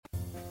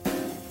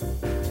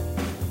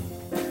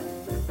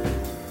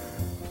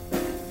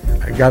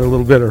I got a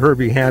little bit of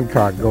Herbie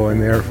Hancock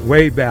going there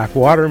way back.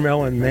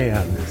 Watermelon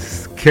Man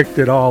kicked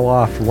it all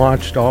off,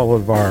 launched all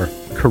of our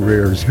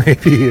careers,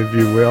 maybe, if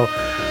you will.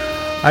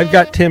 I've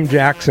got Tim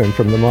Jackson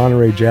from the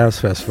Monterey Jazz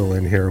Festival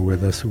in here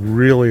with us.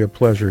 Really a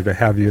pleasure to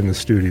have you in the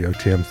studio,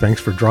 Tim.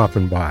 Thanks for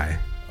dropping by.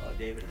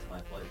 David, it's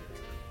my pleasure.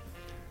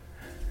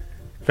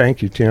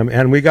 Thank you, Tim.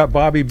 And we got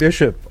Bobby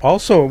Bishop,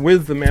 also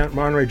with the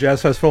Monterey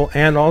Jazz Festival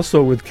and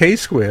also with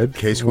K-Squid.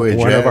 K-Squid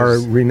one Jazz. of our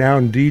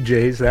renowned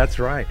DJs. That's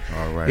right.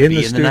 All right. In Be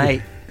the in studio. the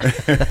night.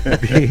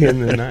 Be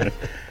in the night.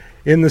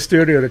 In the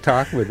studio to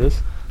talk with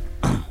us.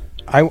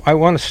 I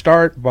want to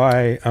start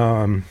by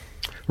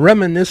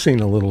reminiscing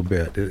a little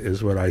bit,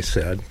 is what I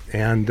said.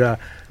 And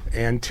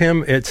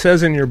Tim, it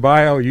says in your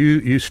bio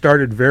you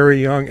started very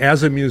young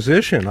as a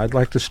musician. I'd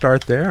like to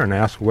start there and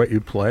ask what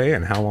you play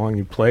and how long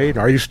you played.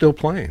 Are you still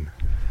playing?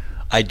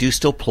 I do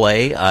still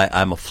play.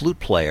 I'm a flute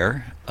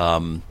player.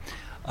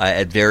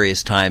 At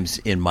various times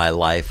in my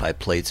life, I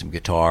played some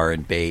guitar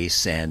and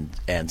bass and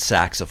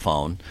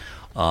saxophone,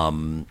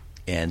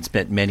 and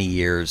spent many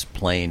years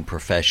playing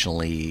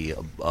professionally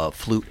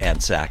flute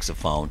and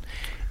saxophone.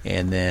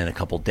 And then a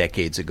couple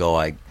decades ago,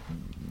 I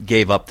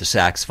gave up the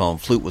saxophone.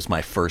 Flute was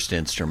my first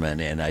instrument,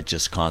 and I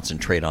just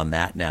concentrate on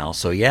that now.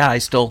 So yeah, I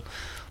still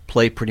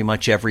play pretty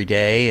much every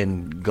day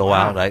and go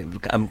out.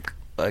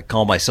 I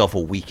call myself a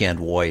weekend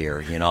warrior.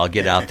 You know, I'll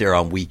get out there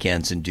on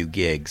weekends and do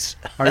gigs.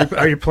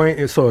 Are you playing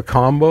a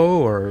combo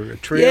or a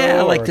trio?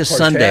 Yeah, like or this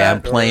quartet, Sunday, I'm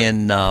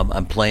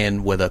or-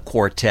 playing with a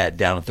quartet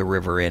down at the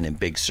River Inn in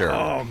Big Sur.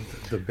 Oh,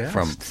 the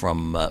best.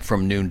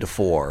 From noon to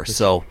 4.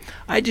 So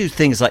I do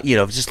things like,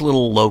 just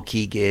little low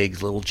key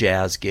gigs, little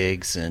jazz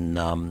gigs, and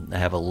I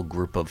have a little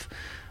group of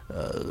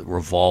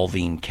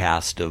revolving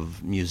cast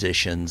of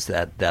musicians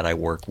that I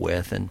work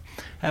with, and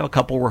I have a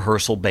couple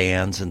rehearsal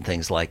bands and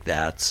things like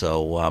that.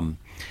 So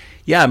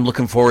yeah, I'm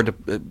looking forward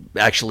to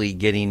actually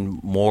getting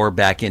more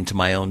back into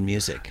my own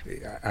music.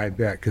 I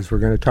bet, because we're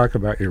going to talk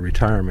about your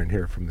retirement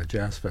here from the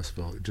Jazz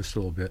Festival just a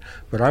little bit.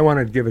 But I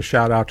wanted to give a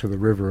shout out to the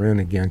River Inn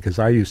again, because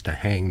I used to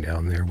hang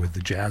down there with the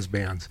jazz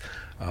bands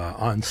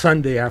on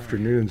Sunday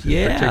afternoons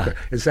in particular.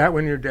 Is that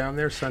when you're down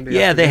there, Sunday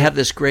Yeah, afternoon? they have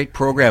this great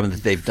program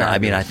that they've done. I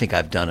mean, Fabulous. I think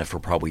I've done it for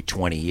probably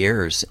 20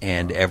 years,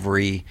 and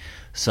every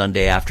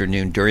Sunday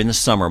afternoon during the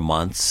summer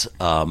months,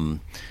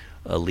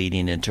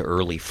 leading into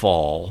early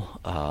fall,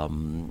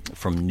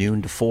 from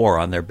noon to 4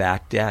 on their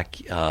back deck.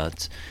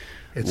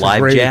 It's live a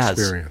great jazz.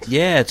 experience.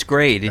 Yeah, it's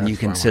great, and That's you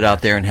can what I sit want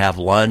out there and have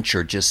lunch,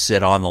 or just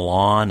sit on the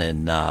lawn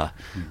and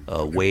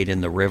wade in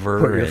the river.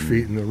 Put your and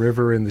feet in the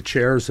river in the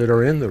chairs that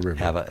are in the river.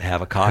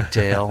 have a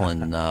cocktail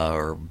and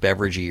or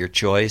beverage of your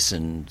choice,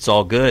 and it's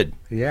all good.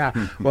 Yeah.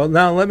 Well,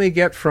 now let me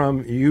get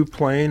from you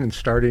playing and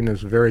starting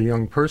as a very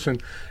young person.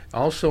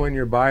 Also in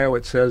your bio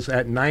it says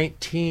at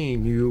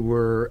 19 you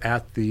were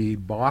at the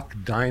Bach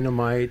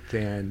Dynamite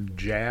and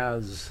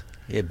Jazz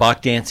Yeah,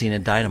 Bach Dancing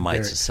and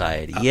Dynamite There-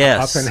 Society.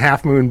 Yes. up in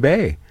Half Moon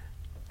Bay.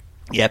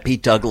 Yeah,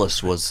 Pete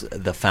Douglas was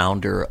the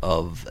founder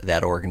of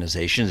that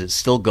organization. It's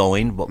still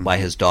going by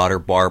his daughter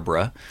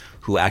Barbara,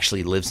 who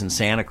actually lives in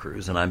Santa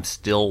Cruz, and I'm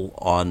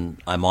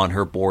on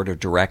her board of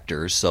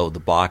directors, so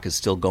the Bach is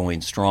still going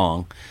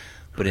strong.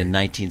 But in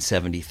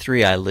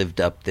 1973 I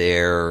lived up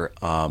there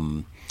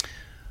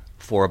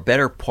for a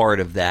better part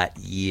of that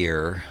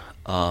year.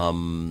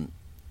 And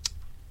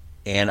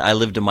I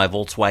lived in my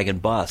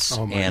Volkswagen bus,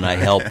 Oh, my and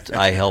God.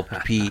 I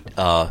helped Pete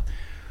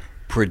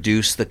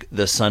produce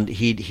the Sunday.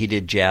 He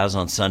did jazz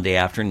on Sunday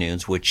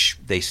afternoons, which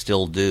they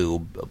still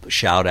do.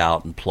 Shout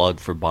out and plug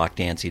for Bach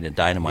Dancing and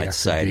Dynamite Yes,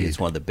 Society. indeed. It's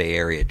one of the Bay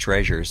Area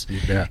treasures.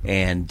 You bet.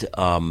 And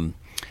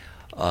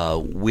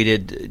we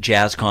did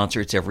jazz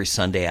concerts every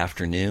Sunday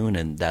afternoon,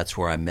 and that's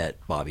where I met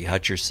Bobby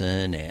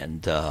Hutcherson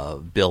and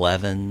Bill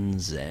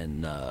Evans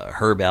and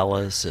Herb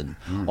Ellis and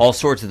all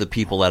sorts of the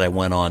people that I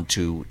went on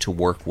to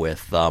work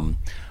with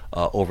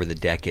over the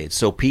decades.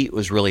 So Pete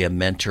was really a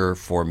mentor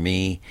for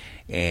me,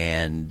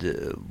 and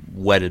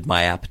whetted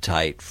my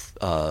appetite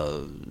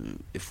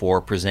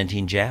for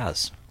presenting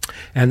jazz.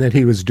 And that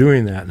he was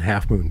doing that in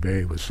Half Moon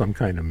Bay was some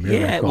kind of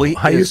miracle. well,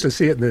 I used to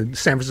see it in the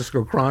San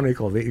Francisco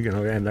Chronicle,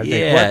 and I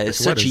think, what It's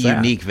such a is that?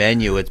 unique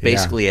venue. It's Yeah.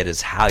 basically at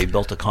his house. He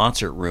built a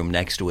concert room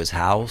next to his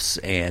house,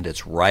 and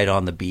it's right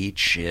on the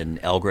beach in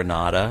El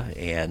Granada,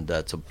 and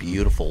it's a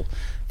beautiful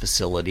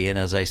facility. And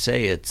as I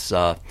say, it's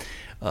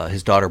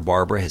his daughter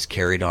Barbara has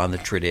carried on the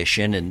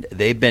tradition, and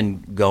they've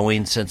been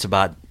going since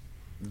about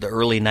the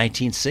early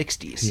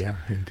 1960s. Yeah,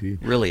 indeed.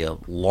 Really a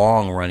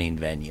long-running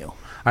venue.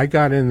 I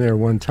got in there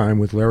one time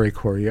with Larry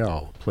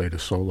Coryell, played a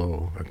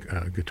solo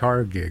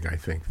guitar gig, I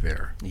think,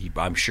 there.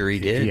 I'm sure he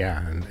did.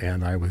 Yeah,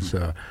 and I was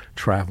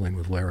traveling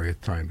with Larry at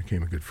the time,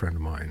 became a good friend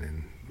of mine,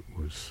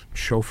 and was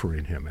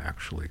chauffeuring him,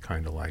 actually,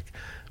 kind of like,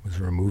 was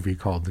there a movie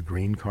called The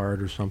Green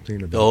Card or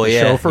something about Oh, the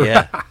yeah, chauffeur?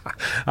 yeah.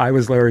 I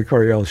was Larry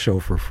Coryell's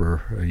chauffeur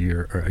for a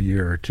year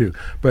or two,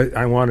 but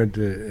I wanted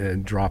to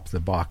drop the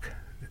Bach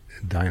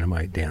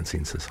Dynamite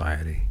Dancing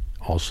Society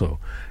also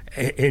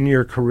in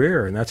your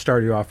career, and that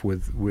started you off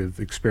with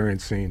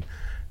experiencing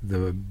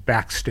the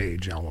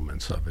backstage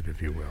elements of it,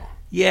 if you will.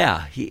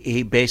 Yeah,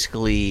 he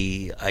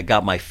basically, I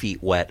got my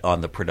feet wet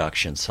on the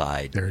production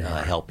side,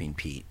 helping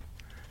Pete.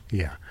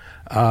 Yeah.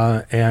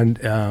 I'm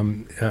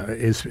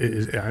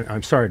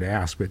sorry to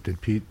ask, but did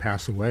Pete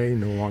pass away?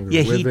 No longer with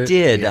it? Yeah, he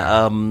did.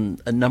 Yeah.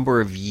 A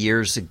number of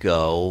years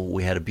ago,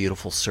 we had a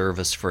beautiful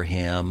service for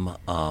him.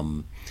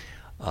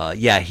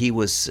 He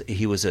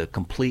was a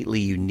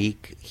completely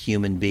unique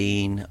human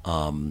being,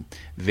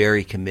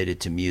 very committed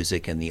to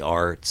music and the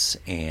arts,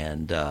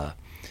 and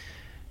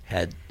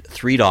had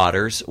 3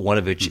 daughters, one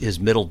of which, his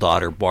middle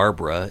daughter,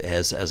 Barbara,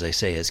 as I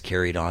say, has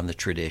carried on the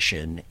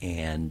tradition,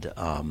 and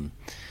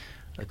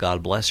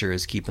God bless her,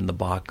 is keeping the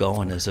Bach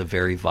going as a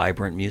very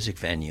vibrant music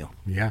venue.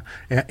 Yeah,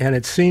 and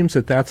it seems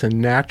that that's a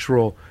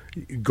natural,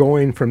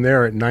 going from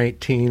there at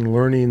 19,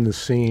 learning the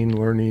scene,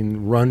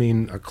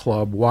 running a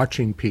club,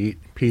 watching Pete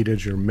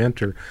as your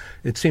mentor.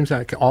 It seems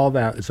like all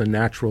that is a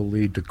natural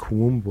lead to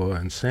Kuumba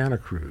and Santa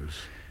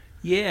Cruz.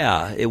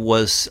 Yeah, it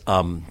was.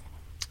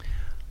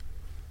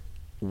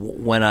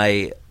 When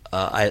I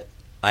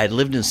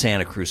lived in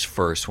Santa Cruz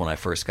first when I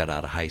first got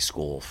out of high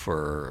school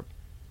for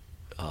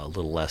a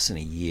little less than a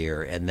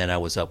year, and then I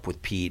was up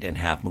with Pete in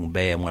Half Moon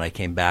Bay. And when I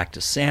came back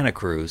to Santa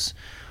Cruz,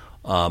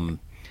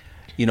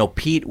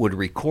 Pete would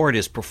record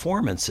his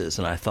performances,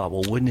 and I thought,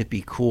 well, wouldn't it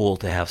be cool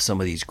to have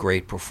some of these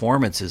great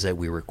performances that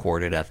we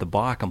recorded at the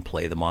Bach and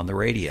play them on the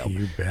radio?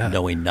 You bet.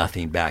 Knowing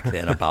nothing back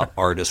then about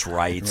artist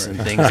rights and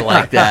things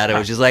like that, it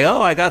was just like,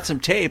 oh, I got some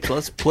tapes,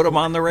 let's put them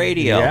on the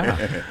radio,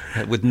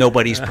 with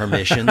nobody's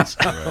permissions,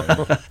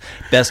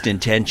 best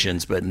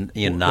intentions, but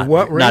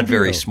not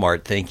very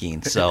smart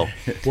thinking. So,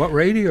 what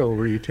radio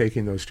were you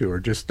taking those to,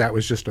 or just that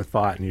was just a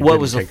thought? And it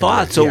was a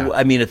thought. So,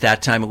 I mean, at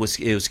that time it was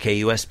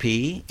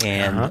KUSP,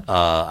 and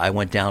I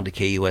went down to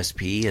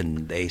KUSP,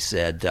 and they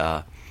said,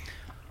 I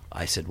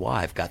said, well,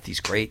 I've got these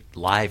great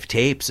live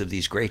tapes of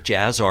these great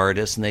jazz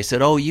artists. And they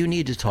said, oh, you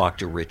need to talk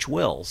to Rich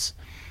Wills,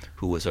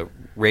 who was a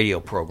radio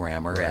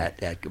programmer at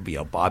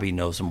Bobby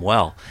knows him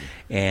well.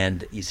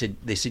 And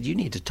they said, you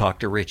need to talk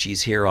to Rich.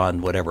 He's here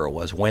on whatever it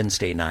was,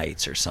 Wednesday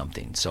nights or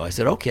something. So I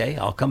said, okay,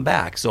 I'll come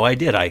back. So I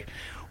did. I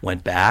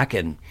went back,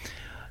 and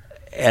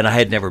I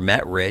had never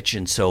met Rich,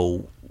 and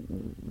so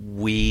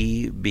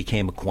we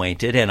became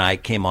acquainted, and I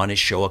came on his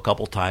show a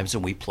couple times,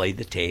 and we played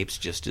the tapes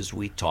just as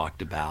we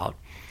talked about.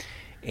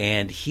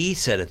 And he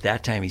said at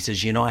that time, he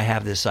says, I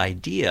have this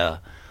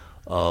idea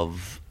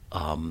of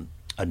a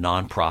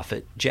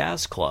nonprofit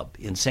jazz club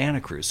in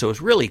Santa Cruz. So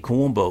it's really,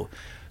 Kuumba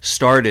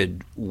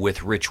started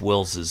with Rich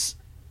Wills's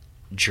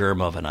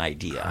germ of an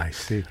idea. I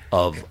see.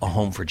 Of a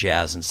home for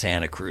jazz in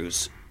Santa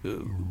Cruz,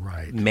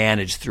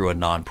 managed through a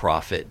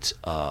nonprofit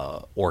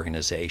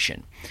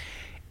organization.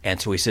 And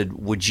so he said,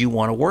 would you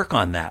want to work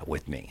on that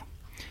with me?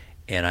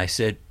 And I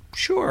said,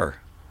 sure.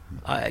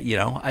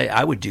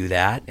 I would do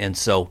that. And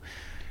so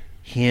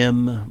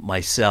him,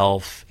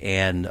 myself,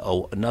 and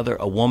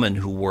a woman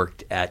who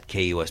worked at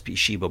KUSP,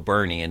 Sheba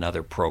Burney,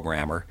 another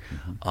programmer,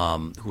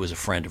 who was a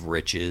friend of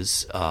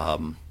Rich's,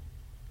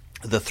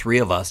 the 3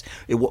 of us,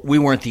 we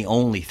weren't the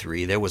only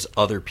 3. There was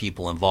other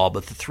people involved,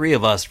 but the 3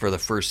 of us for the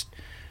first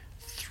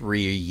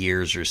 3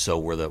 years or so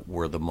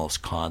were the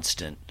most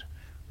constant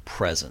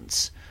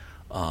presence.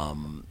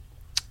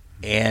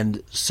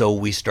 And so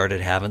we started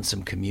having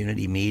some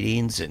community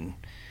meetings, and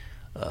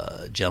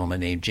a gentleman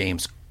named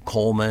James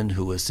Coleman,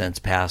 who has since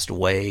passed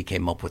away,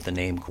 came up with the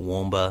name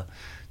Kuumba.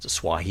 It's a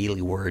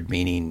Swahili word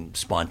meaning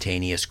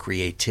spontaneous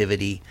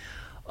creativity.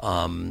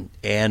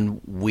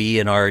 And we,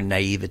 in our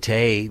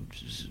naivete,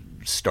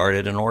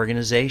 started an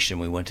organization.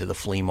 We went to the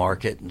flea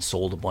market and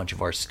sold a bunch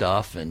of our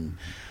stuff, and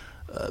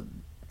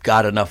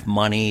got enough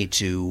money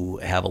to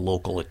have a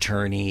local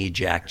attorney,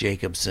 Jack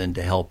Jacobson,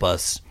 to help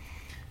us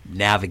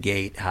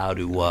navigate how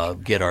to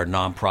get our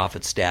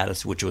nonprofit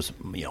status, which was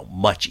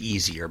much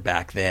easier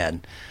back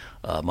then,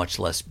 much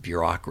less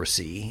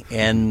bureaucracy.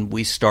 And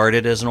we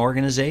started as an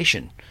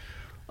organization,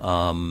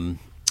 and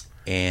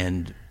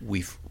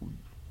we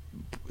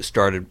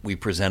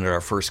presented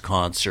our first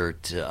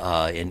concert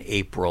in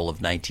April of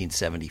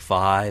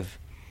 1975,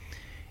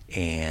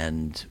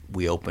 and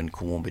we opened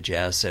Kuumba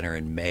Jazz Center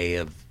in May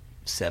of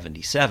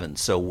 77.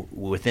 So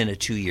within a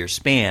 2-year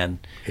span,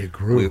 it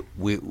grew.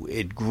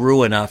 It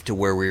grew enough to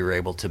where we were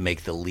able to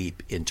make the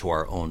leap into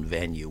our own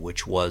venue,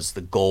 which was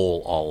the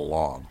goal all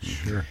along.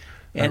 Sure.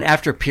 And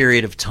after a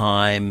period of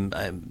time,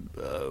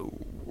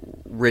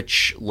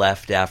 Rich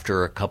left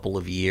after a couple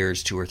of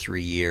years, 2 or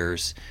 3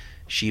 years.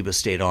 Sheba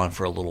stayed on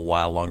for a little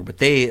while longer, but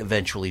they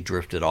eventually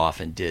drifted off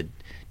and did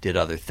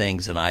other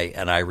things, and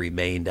I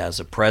remained as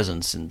a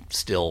presence, and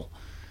still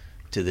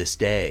to this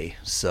day.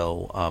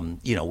 So,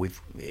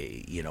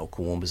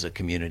 Kuumba is a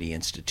community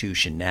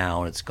institution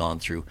now, and it's gone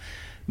through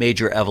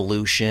major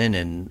evolution,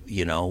 and,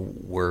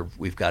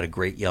 we've got a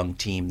great young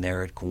team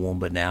there at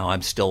Kuumba now.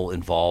 I'm still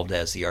involved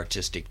as the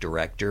artistic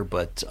director,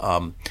 but,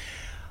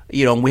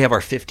 we have our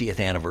 50th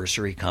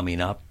anniversary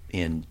coming up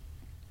in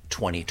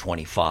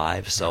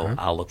 2025, so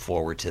I'll look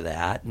forward to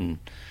that. And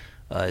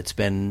it's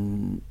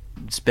been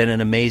it's been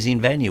an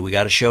amazing venue. We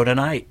got a show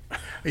tonight.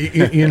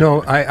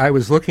 I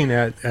was looking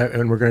at,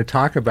 and we're going to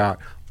talk about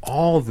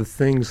all the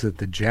things that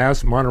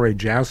the Monterey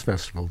Jazz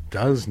Festival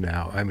does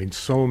now. I mean,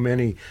 so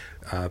many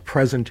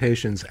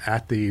presentations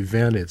at the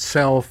event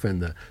itself, and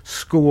the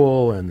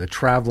school, and the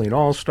traveling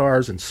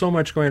all-stars, and so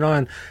much going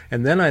on.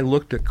 And then I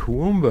looked at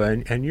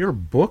Kooumba, and you're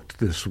booked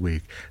this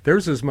week.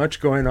 There's as much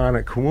going on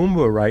at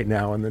Kooumba right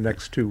now in the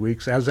next 2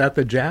 weeks as at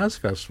the Jazz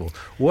Festival.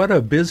 What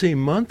a busy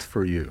month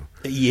for you.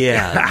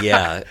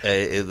 Yeah.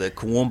 The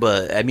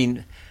Kooumba, I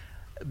mean,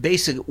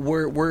 basically,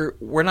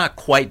 we're not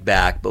quite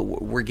back, but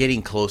we're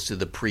getting close to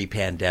the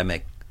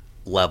pre-pandemic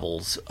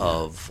levels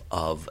of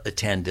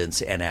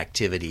attendance and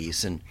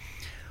activities. And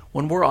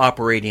when we're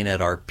operating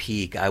at our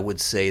peak, I would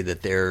say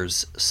that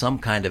there's some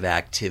kind of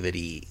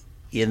activity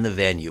in the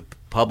venue,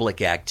 public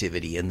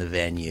activity in the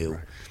venue,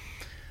 right.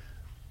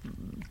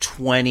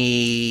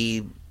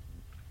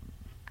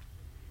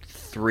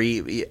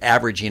 23,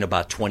 averaging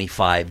about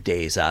 25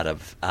 days out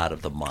of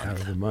the month.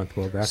 Out of the month.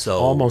 Well, that's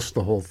almost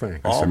the whole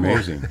thing. That's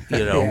amazing.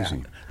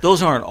 Amazing.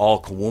 Those aren't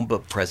all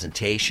Kooumba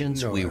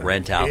presentations. We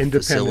rent out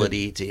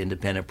facility to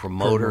independent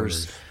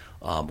promoters.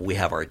 We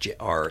have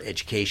our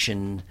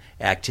education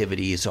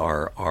activities,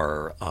 our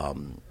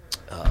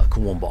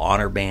Kooumba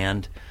Honor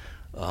Band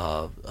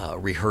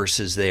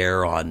rehearses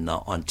there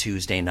on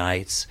Tuesday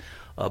nights.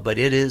 But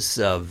it is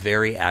a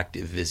very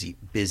active,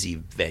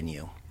 busy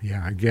venue.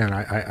 Yeah, again,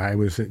 I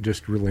was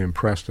just really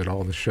impressed at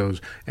all the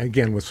shows,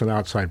 again, with some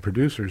outside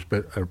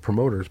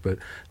promoters, but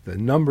the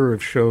number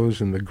of shows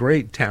and the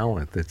great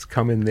talent that's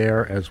come in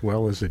there, as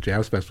well as the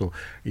Jazz Festival.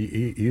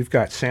 You've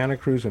got Santa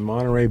Cruz and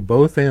Monterey,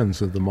 both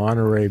ends of the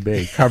Monterey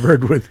Bay,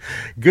 covered with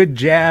good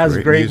jazz,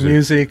 great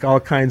music, all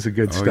kinds of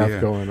good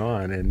stuff going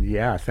on. And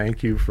yeah,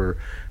 thank you for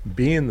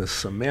being the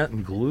cement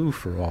and glue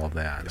for all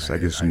that. It's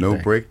like it's no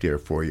break there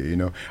for you, you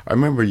know. I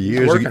remember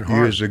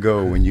years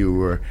ago when you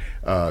were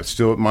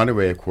still at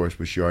Monterey, of course,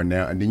 which you are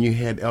now, and then you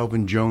had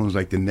Elvin Jones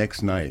like the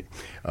next night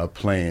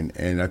playing,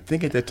 and I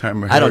think at that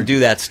time I don't do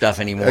that stuff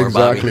anymore.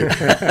 Exactly.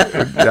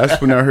 That's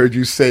when I heard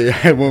you say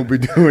I won't be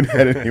doing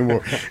that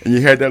anymore, and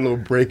you had that little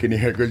break in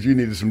your because you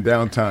needed some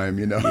downtime,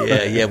 you know.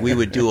 Yeah. We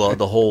would do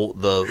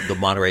the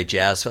Monterey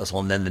Jazz Festival,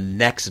 and then the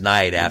next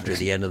night after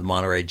the end of the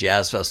Monterey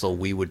Jazz Festival,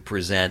 we would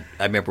present.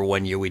 I remember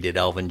one year we did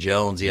Elvin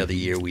Jones. The other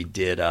year we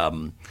did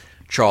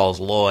Charles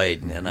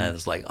Lloyd, and I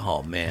was like,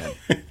 oh man.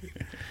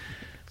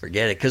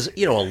 Forget it, because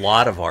a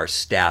lot of our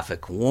staff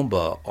at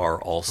Kooumba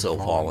are also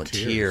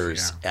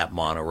volunteers at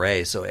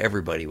Monterey, so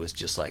everybody was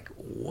just like,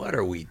 "What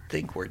do we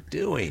think we're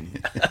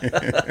doing?"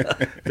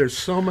 There's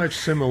so much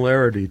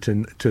similarity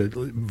to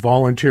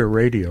volunteer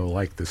radio,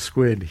 like the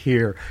Squid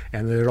here,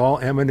 and it all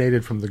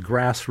emanated from the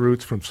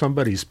grassroots, from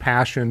somebody's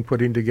passion,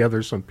 putting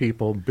together some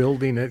people,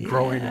 building it,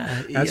 growing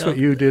it. That's what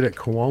you did at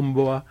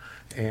Kooumba,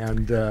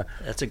 and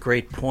that's a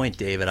great point,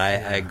 David. I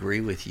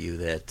agree with you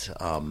that.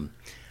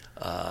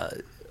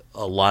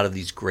 A lot of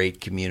these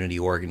great community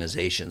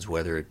organizations,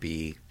 whether it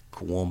be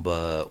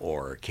Kooumba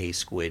or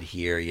K-Squid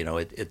here,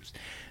 it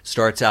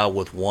starts out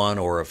with one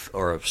or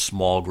a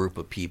small group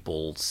of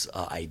people's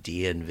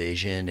idea and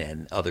vision,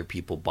 and other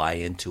people buy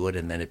into it,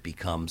 and then it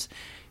becomes,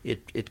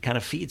 it kind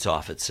of feeds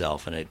off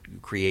itself, and it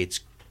creates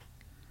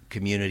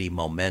community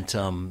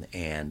momentum.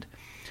 And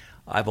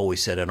I've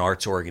always said an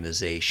arts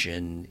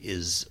organization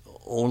is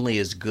only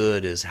as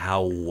good as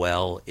how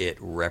well it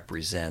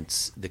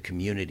represents the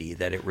community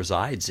that it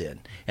resides in,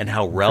 and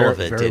how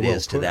relevant it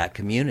is to that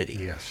community.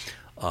 Yes,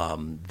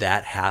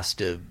 that has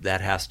to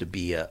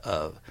be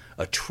a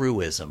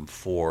truism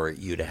for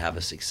you to have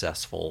a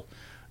successful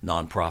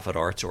nonprofit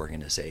arts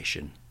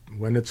organization.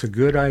 When it's a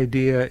good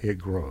idea, it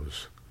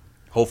grows.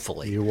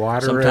 Hopefully. You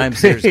water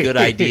Sometimes there's good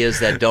ideas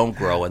that don't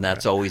grow, and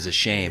that's always a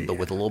shame. But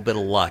with a little bit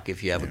of luck,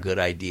 if you have a good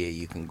idea,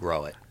 you can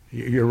grow it.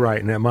 You're right,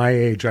 and at my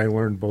age, I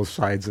learned both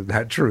sides of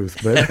that truth.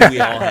 But we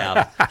all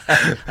have.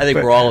 I think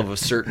we're all of a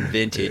certain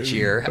vintage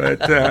here.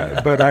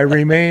 but I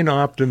remain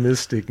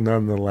optimistic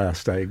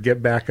nonetheless. I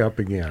get back up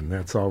again.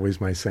 That's always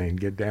my saying: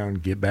 get down,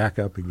 get back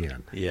up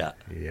again. Yeah.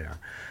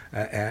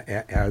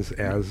 As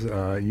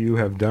you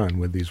have done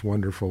with these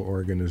wonderful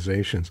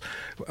organizations.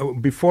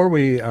 Before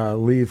we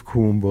leave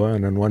Kooumba,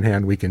 and on one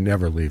hand we can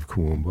never leave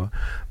Kooumba,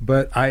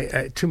 but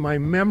to my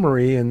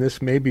memory, and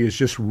this maybe is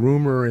just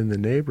rumor in the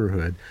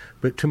neighborhood,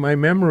 but to my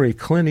memory,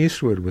 Clint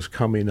Eastwood was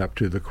coming up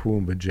to the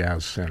Kooumba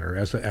Jazz Center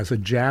as a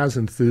jazz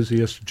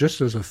enthusiast, just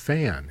as a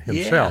fan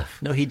himself.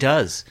 Yeah. No, he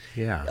does.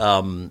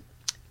 Yeah. In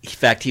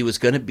fact, he was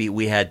going to be.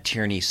 We had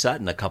Tierney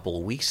Sutton a couple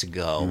of weeks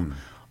ago.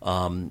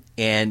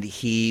 And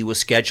he was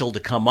scheduled to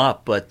come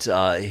up, but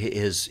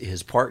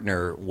his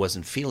partner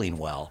wasn't feeling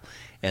well,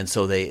 and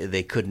so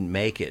they couldn't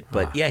make it.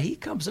 But yeah, he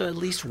comes at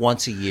least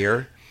once a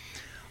year.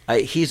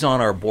 He's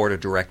on our board of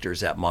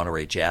directors at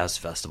Monterey Jazz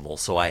Festival,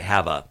 so I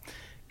have a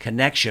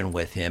connection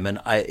with him.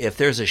 And if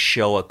there's a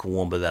show at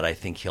Kooumba that I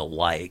think he'll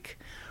like,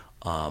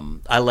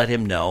 I let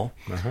him know.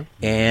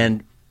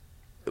 And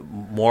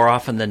more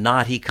often than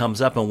not, he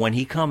comes up. And when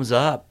he comes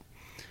up,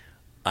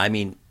 I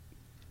mean,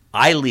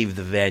 I leave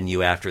the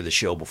venue after the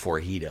show before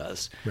he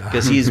does,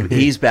 because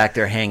he's back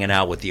there hanging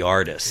out with the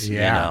artists, you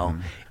know,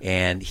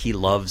 and he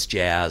loves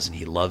jazz and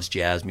he loves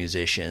jazz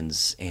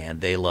musicians and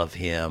they love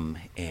him,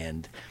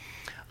 and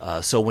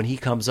so when he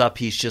comes up,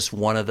 he's just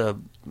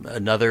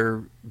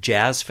another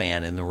jazz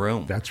fan in the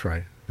room. That's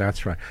right.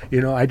 That's right.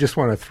 You know, I just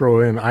want to throw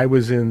in, I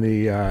was in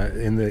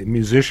the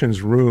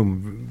musicians'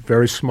 room,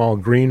 very small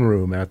green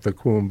room at the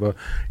Kuumba.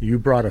 You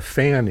brought a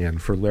fan in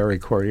for Larry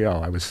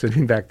Coryell. I was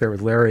sitting back there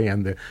with Larry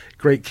and the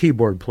great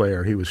keyboard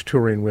player he was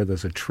touring with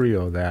as a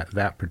trio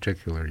that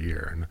particular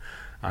year. And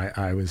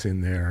I was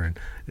in there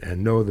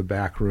and know the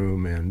back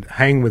room and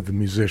hang with the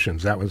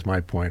musicians. That was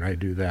my point. I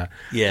do that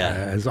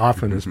as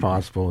often as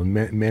possible, and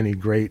many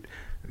great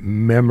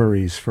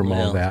memories from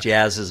all that.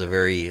 Jazz is a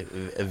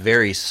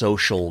very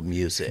social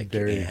music,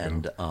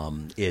 and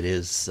it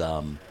is,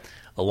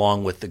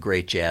 along with the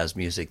great jazz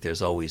music,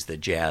 there's always the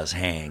jazz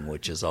hang,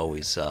 which is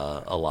always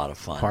a lot of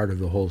fun. Part of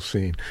the whole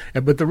scene.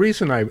 But the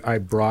reason I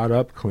brought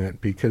up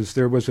Clint, because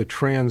there was a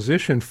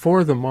transition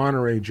for the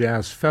Monterey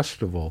Jazz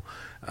Festival.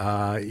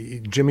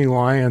 Jimmy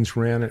Lyons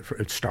ran it.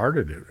 It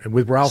started it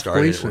with Ralph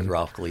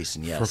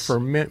Gleason. Yes. For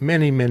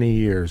many, many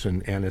years,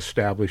 and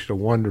established a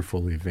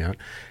wonderful event.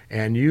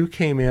 And you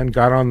came in,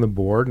 got on the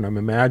board, and I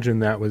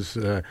imagine that was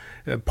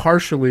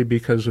partially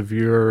because of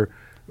your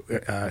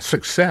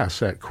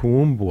success at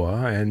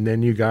Kuumbwa, and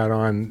then you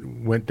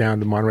went down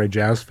to Monterey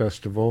Jazz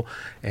Festival,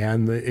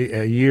 and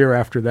a year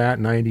after that,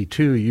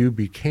 92, you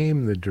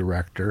became the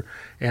director.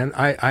 And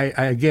I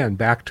again,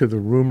 back to the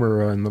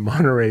rumor in the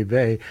Monterey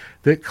Bay,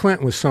 that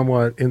Clint was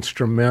somewhat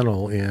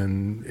instrumental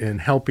in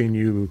helping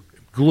you,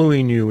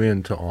 gluing you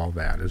into all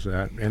that. Is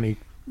that any?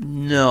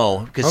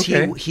 No, because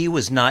he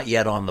was not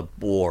yet on the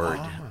board.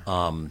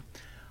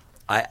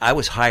 I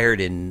was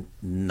hired in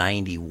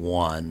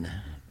 91,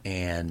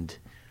 and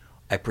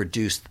I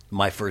produced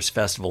my first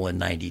festival in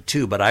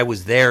 92, but I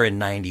was there in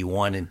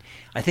 91, and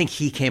I think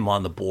he came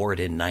on the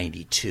board in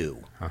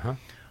 92.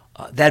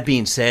 That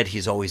being said,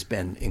 he's always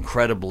been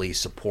incredibly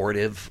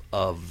supportive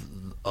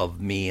of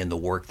me and the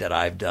work that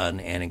I've done,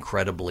 and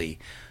incredibly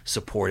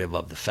supportive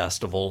of the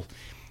festival.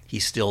 He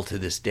still, to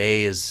this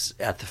day, is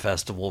at the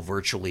festival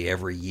virtually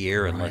every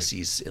year, unless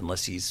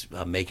he's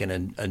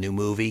making a new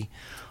movie.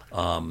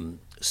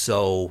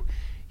 So,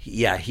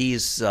 yeah,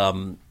 he's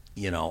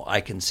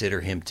I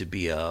consider him to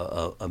be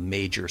a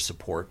major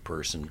support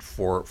person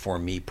for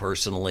me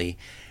personally,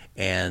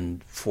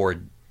 and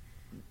for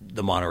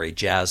the Monterey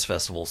Jazz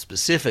Festival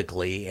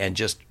specifically, and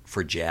just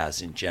for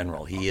jazz in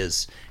general. He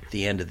is, at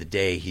the end of the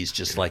day, he's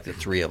just like the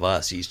three of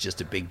us. He's just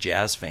a big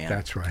jazz fan.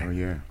 That's right. Oh,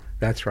 yeah.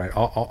 That's right.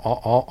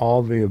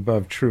 All the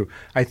above true.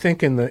 I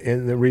think in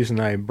the reason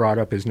I brought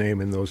up his name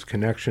in those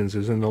connections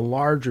is in the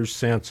larger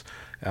sense.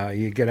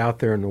 You get out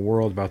there in the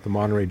world about the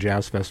Monterey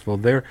Jazz Festival.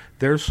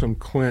 There's some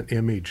Clint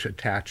image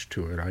attached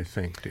to it, I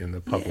think, in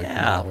the public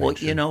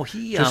knowledge. Well,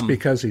 he just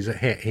because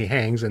he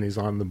hangs and he's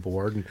on the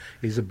board and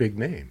he's a big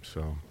name.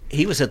 So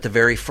he was at the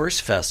very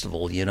first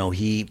festival.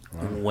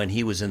 When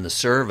he was in the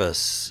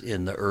service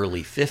in the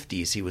early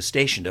 '50s, he was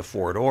stationed at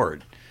Fort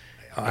Ord.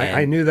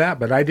 I knew that,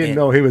 but I didn't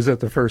know he was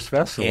at the first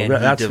festival. And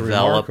that's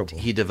remarkable.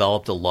 He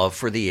developed a love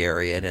for the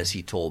area, and as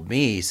he told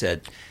me, he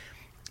said,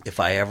 if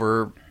I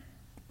ever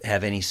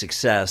have any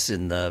success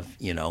in the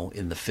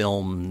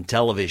film and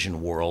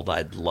television world,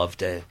 I'd love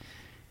to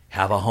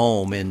have a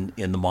home in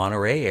the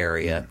Monterey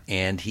area.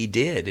 And he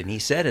did. And he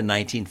said in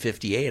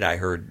 1958, I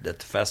heard that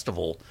the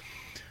festival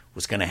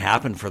was going to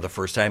happen for the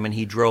first time, and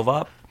he drove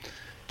up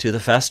to the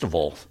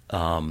festival,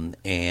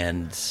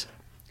 and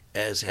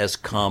as has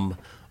come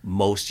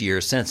most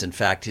years since. In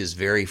fact, his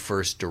very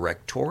first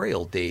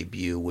directorial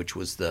debut, which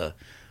was the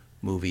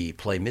movie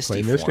Play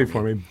Misty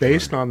For Me,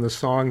 based on the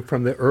song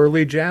from the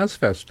early jazz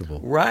festival.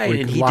 Right,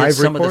 and he did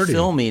some of the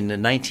filming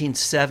in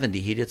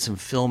 1970. He did some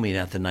filming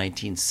at the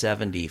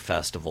 1970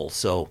 festival.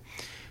 So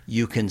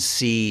you can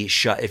see,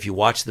 if you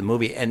watch the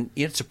movie, and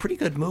it's a pretty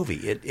good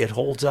movie. It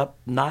holds up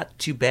not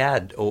too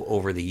bad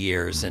over the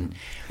years, and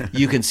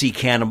you can see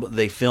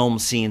they film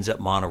scenes at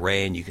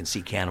Monterey, and you can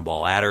see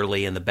Cannonball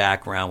Adderley in the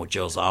background with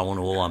Joe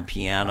Zawinul on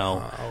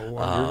piano.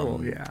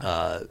 Wonderful,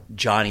 yeah.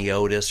 Johnny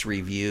Otis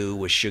review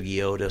with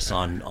Shuggie Otis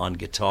on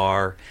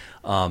guitar.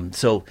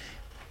 So,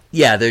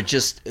 yeah, they're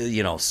just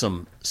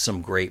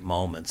some great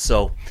moments.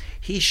 So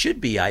he should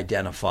be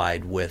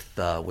identified with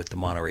the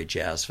Monterey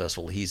Jazz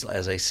Festival. He's,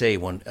 as I say,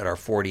 at our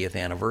 40th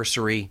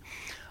anniversary,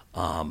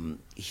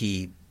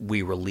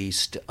 we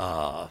released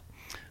a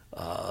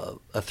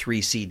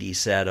 3 CD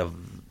set of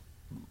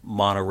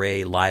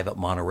Monterey, live at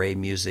Monterey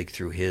music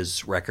through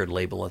his record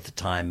label at the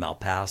time,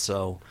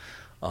 Malpaso.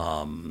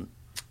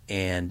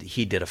 And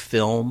he did a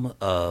film,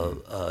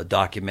 a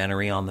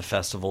documentary on the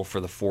festival for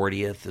the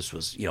 40th. This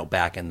was,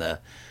 back in the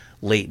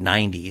late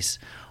 90s.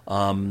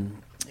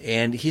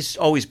 And he's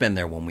always been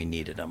there when we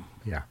needed him.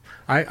 Yeah.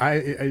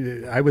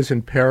 I was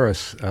in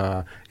Paris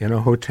in a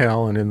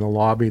hotel, and in the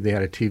lobby they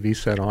had a TV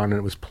set on, and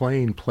it was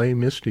playing Play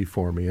Misty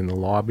For Me in the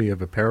lobby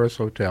of a Paris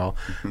hotel.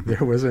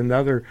 There was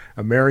another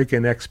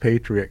American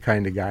expatriate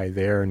kind of guy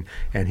there,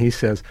 and he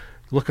says,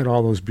 look at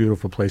all those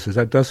beautiful places.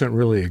 That doesn't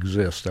really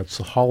exist. That's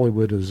the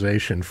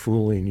Hollywoodization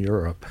fooling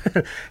Europe.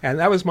 And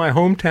that was my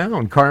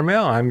hometown,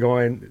 Carmel. I'm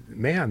going,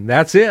 man,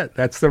 that's it.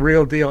 That's the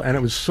real deal. And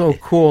it was so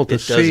cool to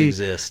see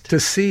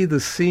the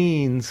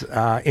scenes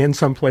in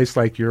some place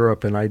like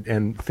Europe,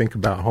 and think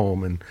about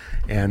home,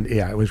 and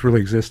yeah, it was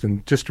really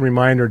existing. Just a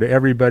reminder to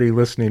everybody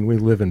listening, we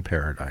live in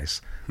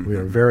paradise. We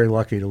are very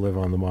lucky to live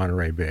on the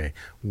Monterey Bay.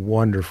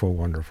 Wonderful,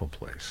 wonderful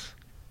place.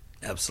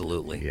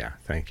 Absolutely. Yeah,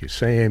 thank you.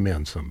 Say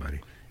amen, somebody.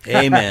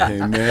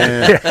 Amen.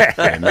 Amen.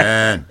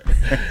 Amen.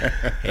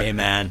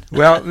 Amen.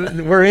 Well,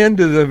 we're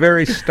into the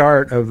very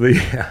start of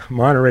the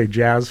Monterey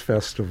Jazz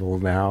Festival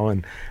now,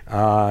 and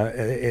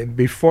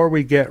before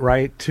we get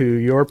right to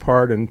your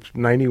part in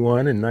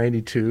 91 and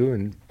 92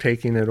 and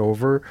taking it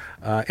over,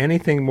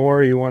 anything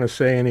more you want to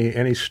say,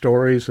 any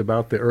stories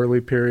about the early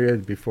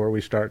period before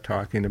we start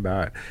talking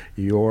about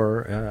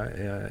your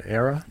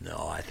era?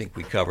 No, I think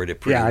we covered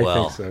it pretty well. Yeah, I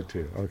think so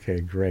too.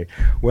 Okay, great.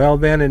 Well,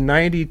 then in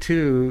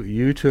 92,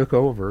 you took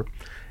over.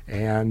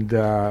 And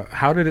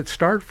how did it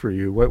start for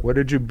you? What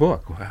did you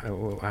book?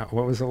 What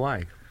was it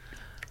like?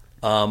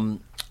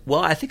 Well,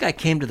 I think I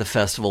came to the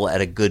festival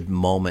at a good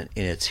moment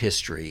in its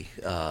history.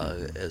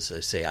 As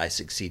I say, I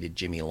succeeded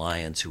Jimmy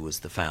Lyons, who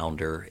was the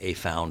founder,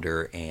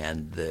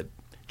 and the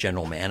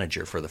general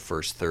manager for the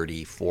first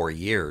 34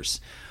 years.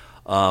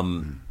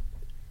 And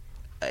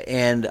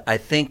I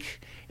think,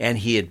 and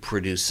he had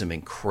produced some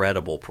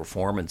incredible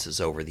performances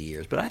over the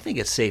years. But I think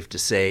it's safe to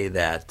say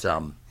that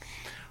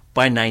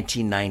by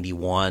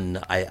 1991,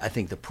 I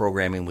think the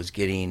programming was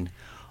getting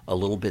a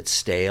little bit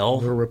stale.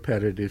 A little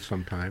repetitive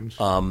sometimes.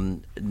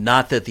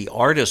 Not that the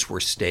artists were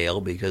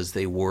stale, because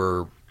they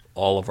were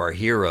all of our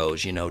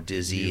heroes,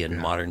 Dizzy and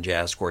Modern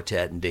Jazz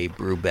Quartet and Dave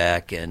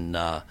Brubeck and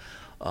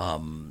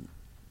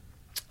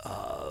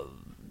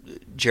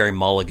Jerry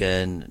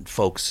Mulligan,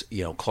 folks,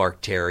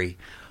 Clark Terry.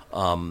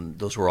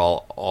 Those were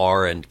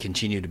all and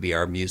continue to be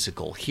our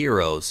musical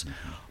heroes.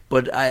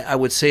 But I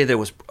would say there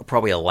was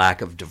probably a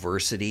lack of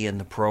diversity in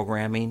the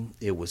programming.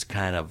 It was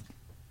kind of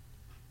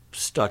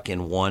stuck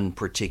in one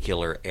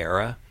particular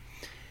era.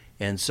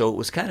 And so it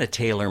was kind of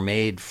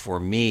tailor-made for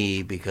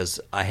me, because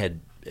I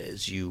had,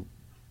 as you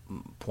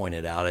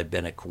pointed out, I'd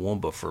been at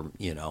Kawumba for,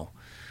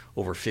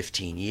 over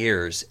 15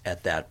 years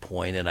at that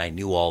point, and I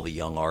knew all the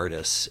young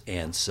artists.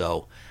 And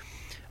so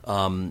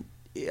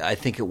I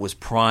think it was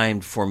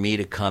primed for me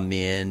to come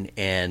in,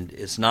 and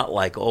it's not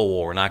like,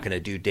 we're not going to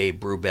do Dave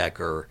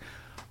Brubeck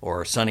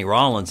or Sonny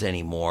Rollins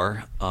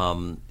anymore.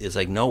 It's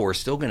like, no, we're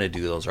still going to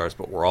do those artists,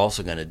 but we're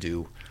also going to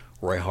do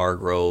Roy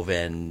Hargrove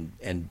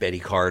and Betty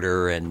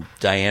Carter and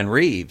Diane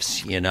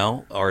Reeves,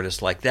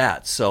 artists like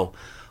that. So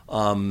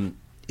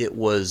it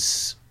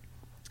was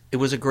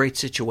a great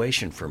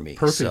situation for me.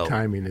 Perfect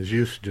timing, as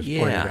you just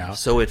pointed out.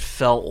 So it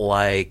felt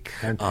like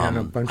and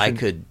a bunch I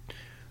could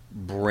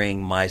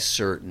bring my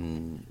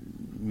certain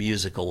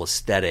musical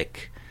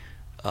aesthetic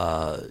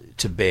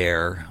to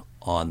bear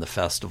on the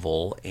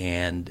festival,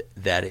 and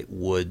that it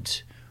would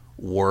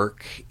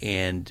work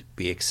and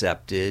be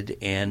accepted,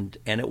 and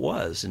it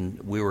was.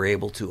 And we were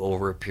able to,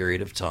 over a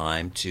period of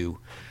time, to,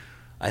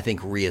 I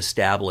think,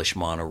 reestablish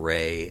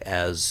Monterey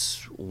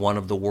as one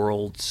of the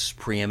world's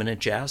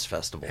preeminent jazz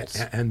festivals.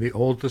 And the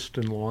oldest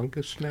and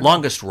longest now?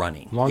 Longest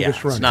running.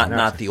 Longest running. It's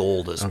not the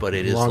oldest, but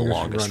it is the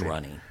longest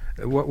running.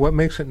 What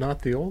makes it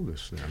not the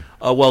oldest then?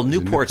 Well,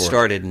 Newport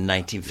started in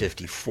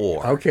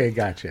 1954. Okay,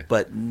 gotcha.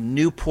 But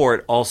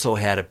Newport also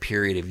had a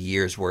period of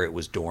years where it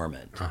was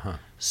dormant. Uh-huh.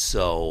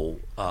 So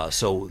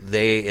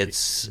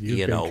it's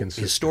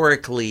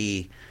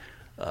historically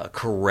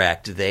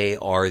correct. They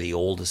are the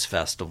oldest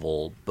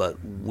festival, but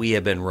we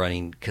have been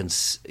running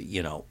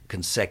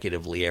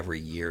consecutively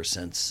every year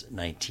since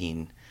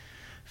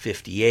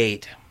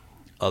 1958,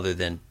 other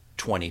than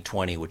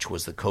 2020, which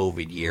was the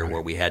COVID year,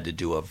 where we had to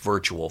do a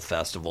virtual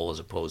festival as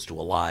opposed to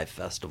a live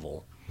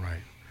festival. Right.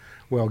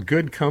 Well,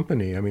 good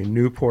company. I mean,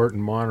 Newport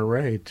and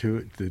Monterey, the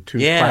two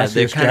they're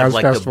classic kind jazz of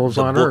like festivals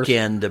the on Earth.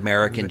 bookend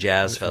American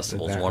jazz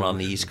festivals, one on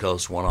the East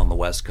Coast, one on the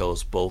West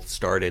Coast. Both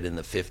started in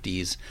the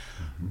 50s.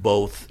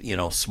 Both,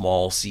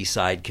 small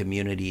seaside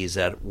communities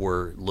that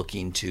were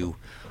looking to,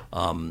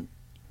 in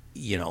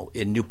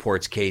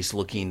Newport's case,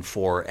 looking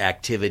for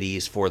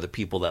activities for the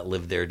people that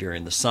lived there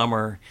during the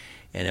summer.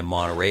 And in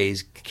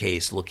Monterey's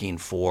case, looking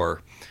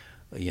for,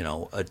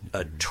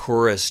 a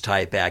tourist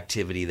type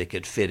activity that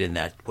could fit in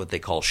that what they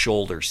call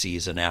shoulder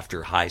season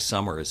after high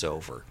summer is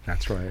over.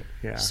 That's right.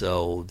 Yeah.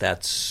 So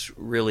that's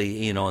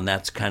really, and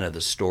that's kind of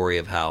the story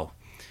of how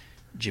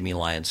Jimmy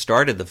Lyons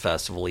started the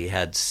festival. He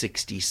had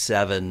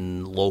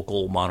 67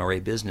 local Monterey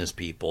business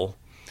people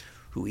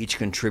who each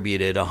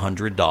contributed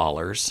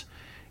 $100.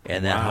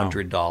 And that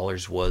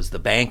 $100 was the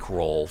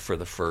bankroll for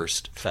the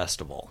first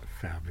festival.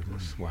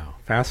 Fabulous! Wow,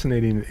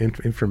 fascinating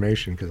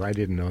information, because I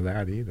didn't know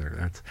that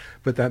either.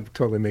 But that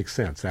totally makes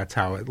sense. That's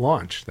how it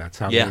launched. That's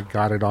how they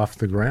got it off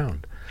the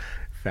ground.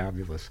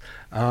 Fabulous.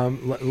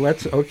 And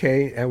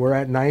we're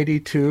at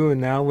 92,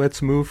 and now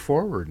let's move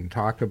forward and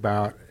talk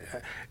about.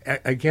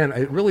 again,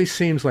 it really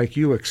seems like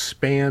you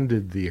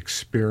expanded the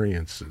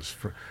experiences,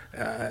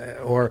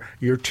 or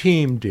your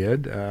team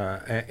did,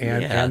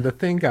 and the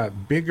thing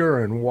got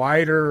bigger and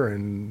wider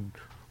and.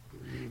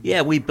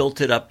 Yeah, we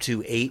built it up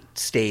to 8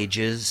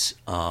 stages.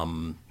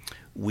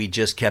 We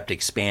just kept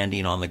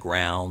expanding on the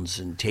grounds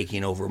and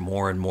taking over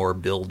more and more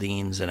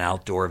buildings and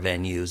outdoor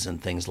venues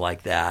and things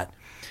like that.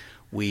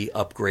 We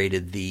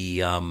upgraded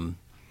the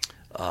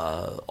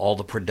all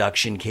the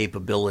production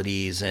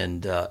capabilities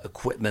and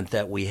equipment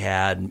that we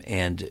had,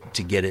 and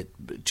to get it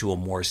to a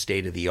more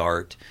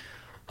state-of-the-art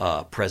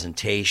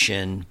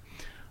presentation.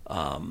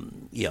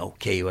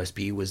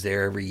 KUSP was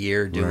there every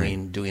year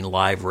doing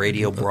live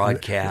radio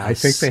broadcasts. I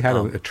think they had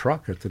a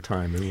truck at the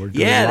time, and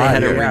they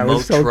had a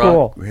remote truck.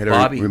 Cool. We had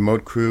a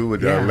remote crew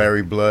with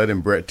Larry Blood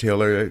and Brett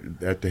Taylor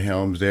at the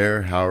helms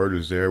there. Howard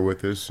was there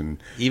with us, and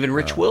even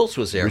Rich Wills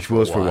was there. Rich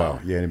Wills for a while,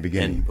 in the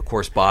beginning. And of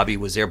course, Bobby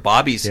was there.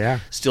 Bobby's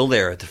still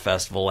there at the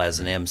festival as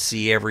an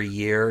MC every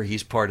year.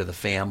 He's part of the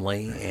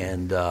family,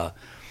 and.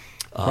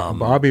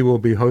 Bobby will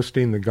be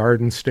hosting the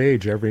Garden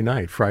Stage every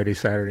night, Friday,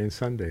 Saturday, and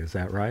Sunday. Is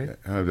that right?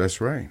 That's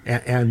right.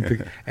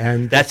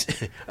 And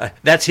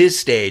that's his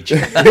stage.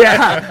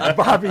 Yeah,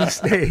 Bobby's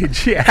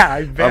stage. Yeah,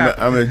 I bet.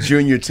 I'm a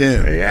junior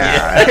Tim.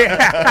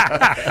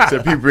 Yeah.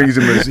 So he brings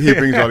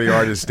all the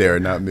artists there,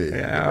 not me.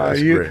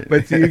 Yeah,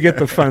 but you get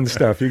the fun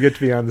stuff. You get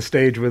to be on the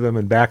stage with them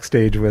and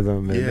backstage with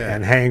them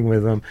and hang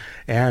with them.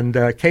 And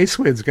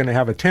K-Swid's going to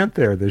have a tent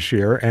there this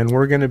year, and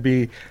we're going to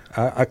be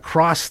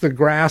across the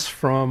grass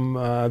from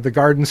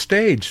the Garden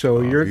Stage.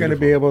 So you're going to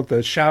be able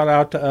to shout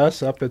out to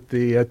us up at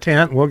the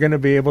tent. We're going to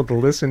be able to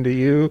listen to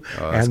you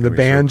and the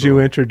bands you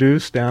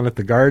introduced down at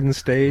the Garden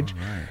Stage.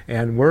 Right.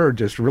 And we're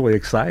just really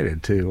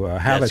excited to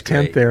have a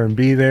tent there and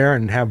be there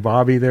and have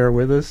Bobby there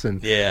with us.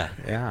 And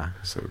yeah.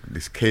 So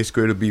this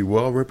K-Squid will be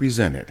well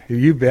represented.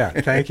 You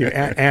bet. Thank you.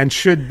 and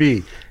should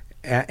be.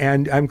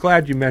 And I'm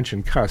glad you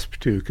mentioned CUSP,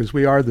 too, because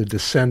we are the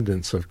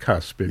descendants of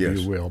CUSP, if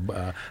you will.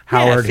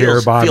 Howard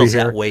here, Bobby feels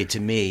here. That way to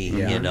me,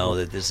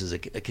 that this is a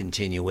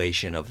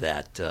continuation of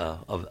that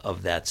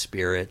of that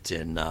spirit.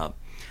 And,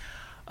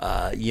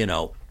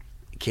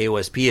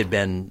 KOSP had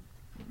been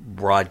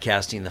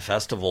broadcasting the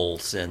festival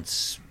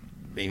since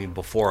maybe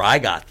before I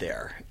got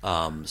there.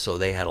 So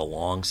they had a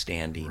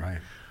long-standing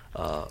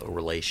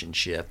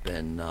relationship.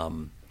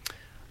 And...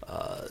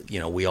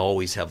 we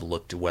always have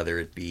looked to whether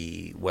it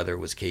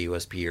was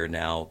KUSP or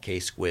now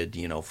K-Squid,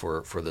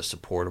 for the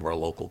support of our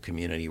local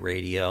community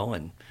radio,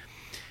 and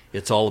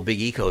it's all a big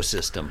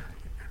ecosystem.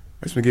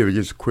 I just want to give you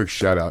just a quick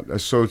shout out.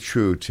 That's so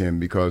true, Tim,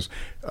 because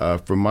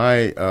for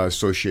my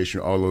association,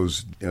 all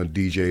those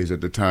DJs at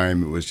the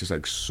time, it was just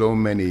like so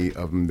many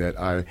of them that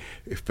I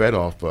fed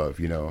off of,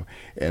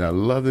 and I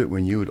loved it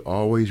when you would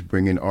always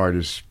bring in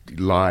artists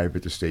live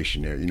at the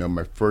station there.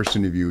 My first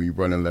interview, you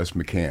brought in Les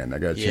McCann. I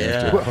got a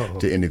chance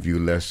to interview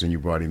Les, and you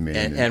brought him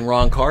in. And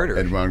Ron Carter.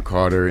 And Ron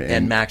Carter.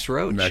 And Max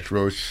Roach.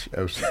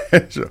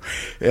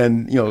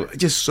 And,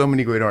 just so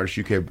many great artists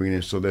you kept bringing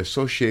in. So the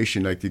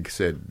association, like you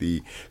said,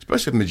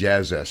 especially from the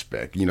jazz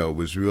aspect,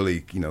 was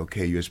really,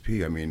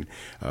 KUSP. I mean,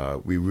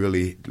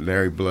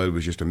 Larry Blood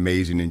was just an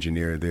amazing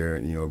engineer there,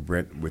 and,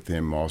 Brent with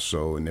him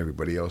also and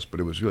everybody else.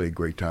 But it was really a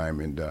great time.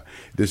 And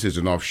this is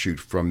an offshoot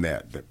from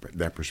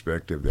that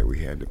perspective that we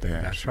had in the past.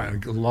 That's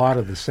right. A lot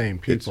of the same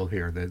people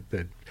here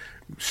that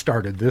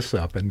started this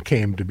up and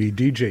came to be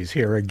DJs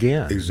here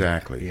again.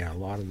 Exactly. Yeah, a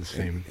lot of the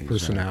same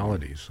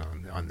personalities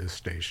on this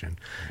station.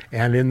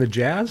 And in the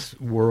jazz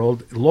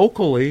world,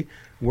 locally,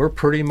 we're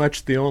pretty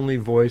much the only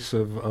voice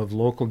of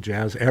local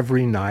jazz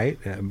every night.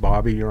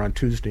 Bobby, you're on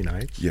Tuesday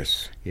nights.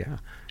 Yes. Yeah.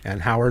 And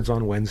Howard's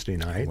on Wednesday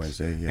nights.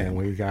 And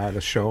we got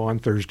a show on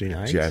Thursday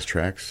nights. Jazz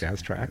Tracks.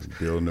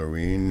 Bill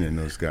Noreen and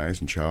those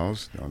guys and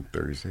Charles on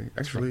Thursday.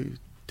 Actually,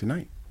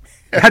 tonight.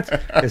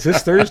 Is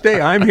this Thursday?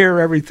 I'm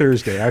here every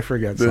Thursday. I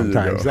forget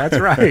sometimes. That's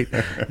right.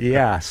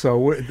 Yeah.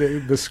 So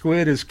the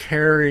Squid is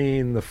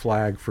carrying the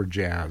flag for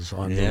jazz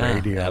on the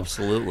radio.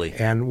 Absolutely.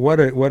 And what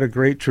a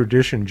great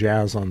tradition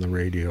jazz on the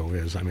radio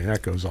is. I mean,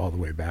 that goes all the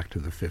way back to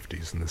the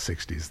 50s and the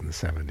 60s and the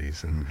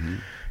 70s. And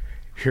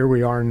here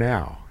we are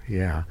now.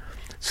 Yeah.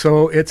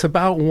 So it's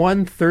about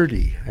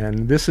 1:30,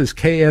 and this is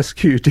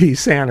KSQD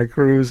Santa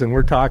Cruz, and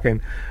we're talking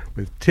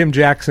with Tim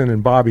Jackson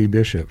and Bobby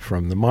Bishop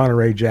from the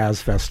Monterey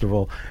Jazz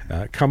Festival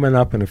coming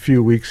up in a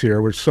few weeks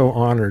here. We're so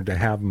honored to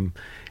have them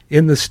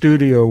in the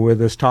studio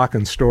with us,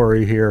 talking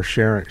story here,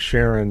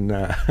 sharing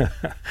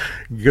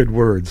good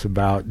words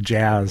about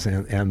jazz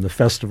and the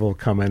festival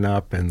coming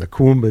up and the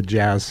Kuumba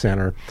Jazz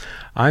Center.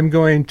 I'm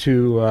going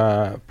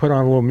to put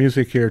on a little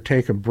music here,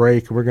 take a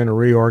break. We're going to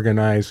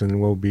reorganize,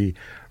 and we'll be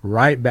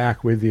right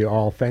back with you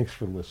all. Thanks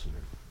for listening.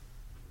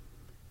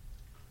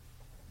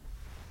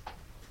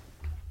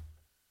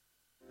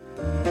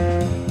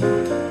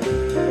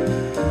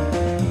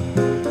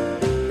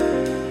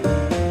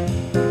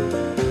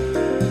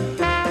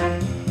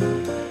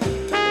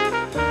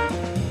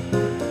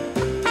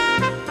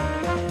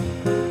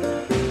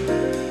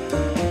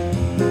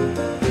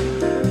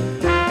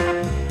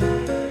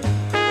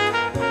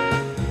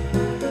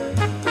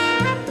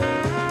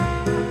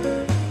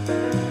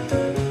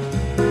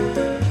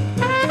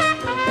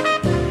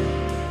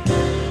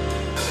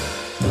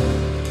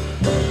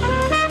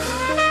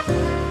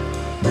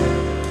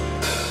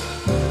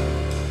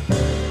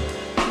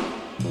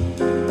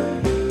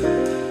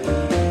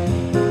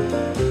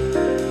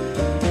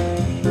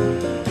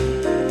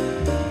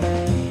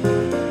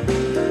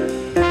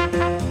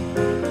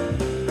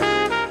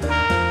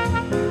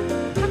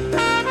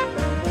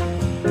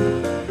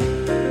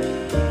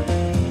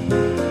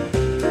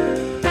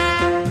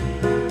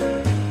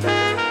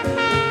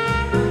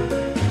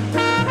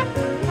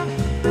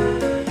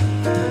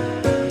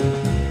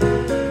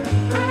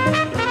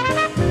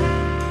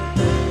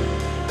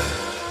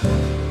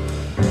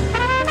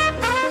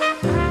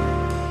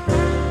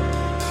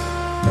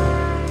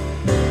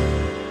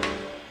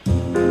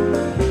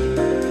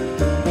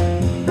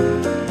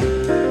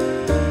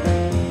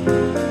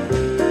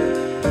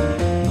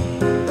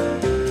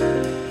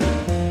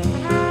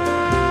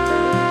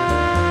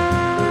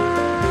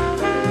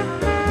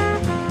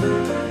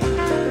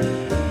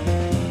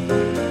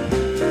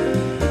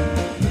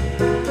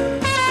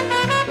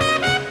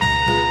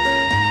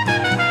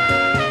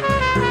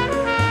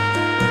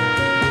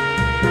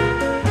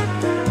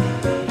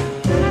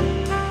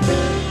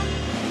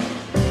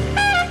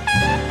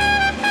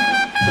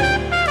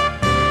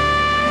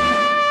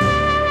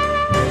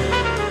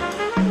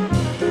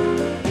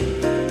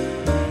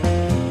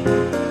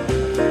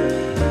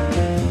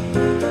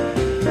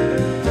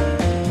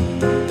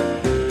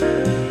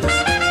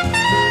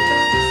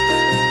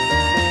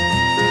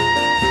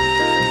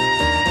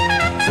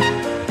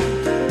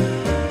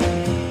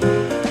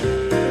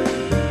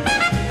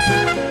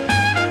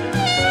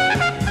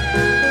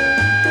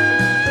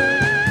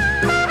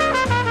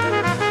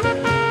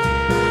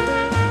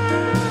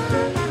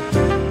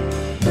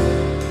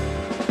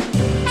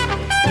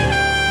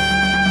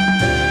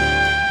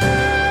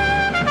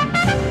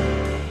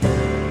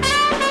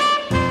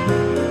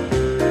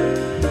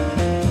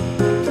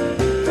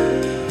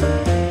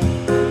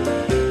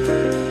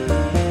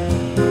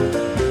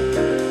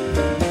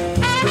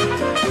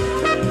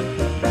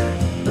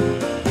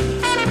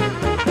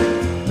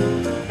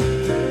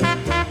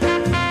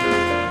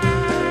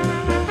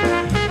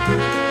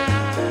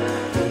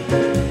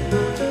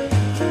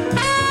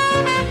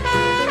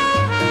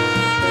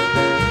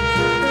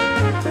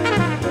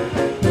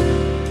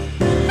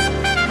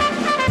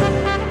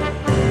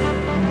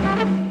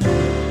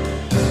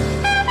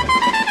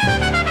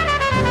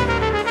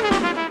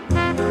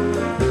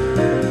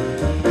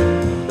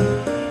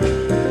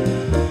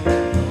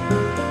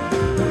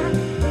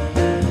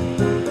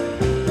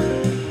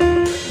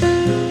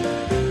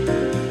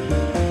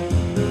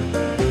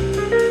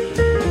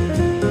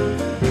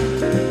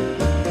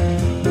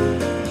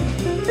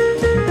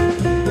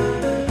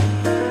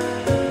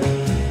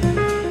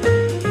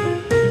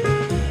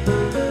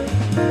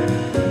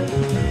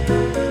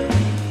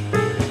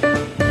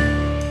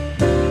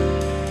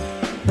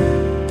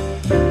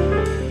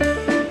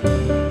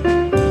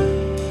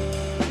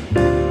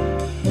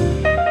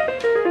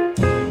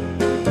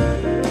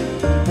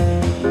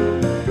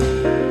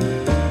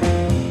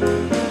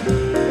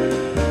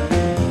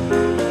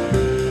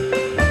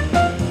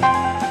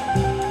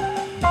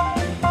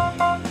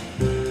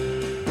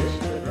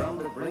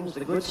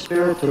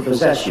 spirit to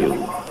possess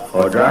you,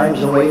 or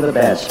drives away the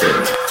bad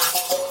spirit.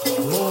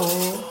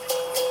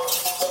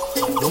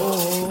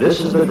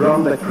 This is the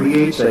drum that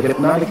creates a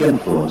hypnotic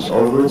influence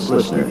over its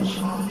listeners,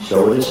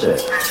 so it is said.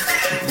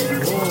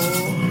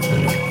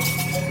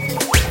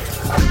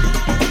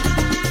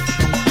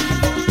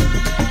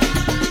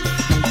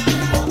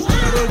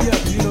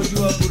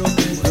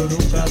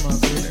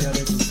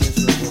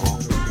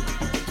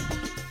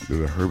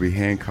 The Herbie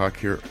Hancock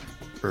here,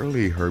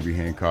 early Herbie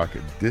Hancock.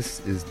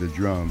 This is the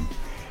drum,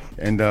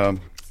 and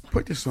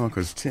put this on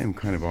because Tim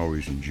kind of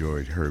always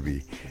enjoyed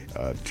Herbie.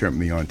 Turned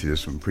me on to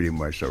this one pretty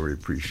much. I really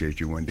appreciate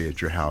you one day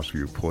at your house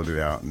where you pulled it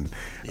out and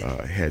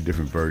had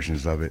different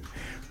versions of it.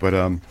 But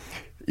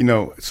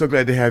so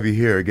glad to have you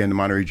here again. The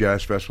Monterey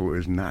Jazz Festival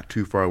is not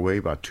too far away,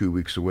 about 2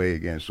 weeks away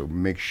again. So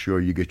make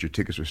sure you get your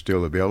tickets are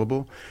still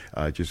available.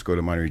 Just go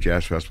to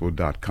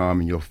MontereyJazzFestival.com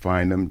and you'll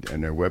find them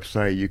on their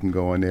website. You can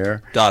go on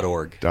there.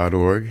 .org.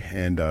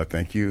 And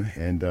thank you.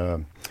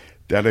 And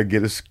that'll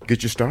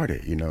get you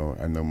started.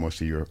 I know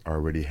most of you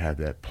already have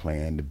that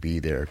plan to be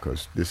there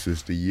because this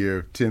is the year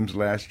of Tim's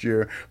last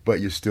year, but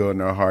you're still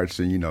in our hearts,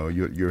 and you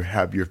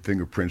have your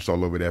fingerprints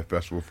all over that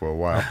festival for a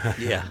while.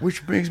 Yeah.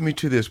 Which brings me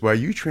to this: while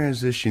you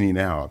transitioning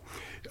out,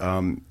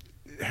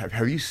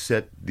 have you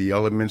set the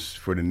elements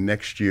for the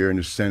next year in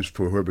the sense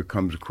for whoever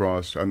comes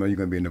across? I know you're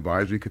going to be in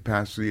advisory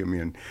capacity. I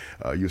mean,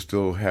 you'll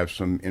still have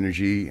some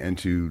energy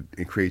and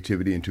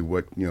creativity into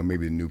what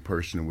maybe the new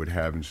person would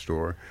have in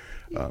store.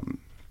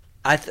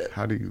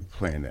 How do you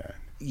plan that?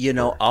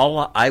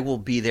 I will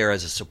be there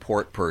as a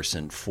support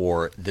person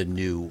for the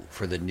new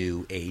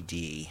AD.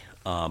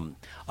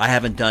 I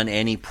haven't done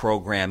any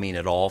programming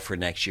at all for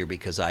next year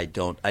because I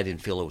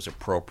didn't feel it was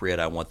appropriate.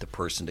 I want the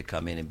person to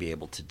come in and be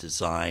able to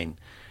design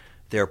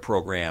their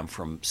program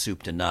from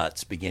soup to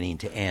nuts, beginning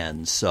to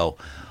end. So,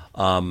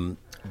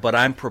 but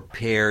I'm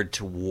prepared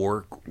to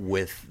work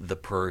with the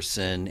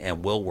person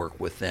and will work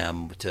with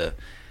them to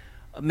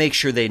make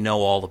sure they know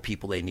all the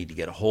people they need to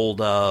get a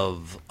hold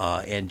of,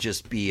 and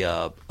just be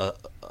a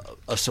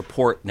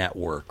support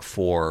network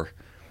for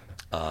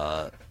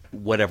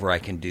whatever I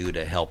can do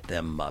to help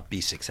them be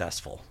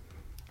successful.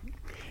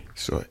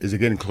 So is it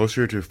getting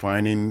closer to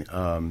finding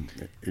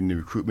in the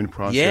recruitment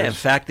process? Yeah, in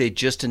fact, they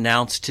just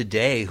announced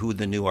today who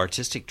the new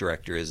artistic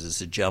director is.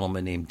 It's a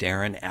gentleman named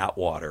Darren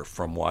Atwater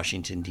from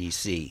Washington,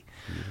 D.C.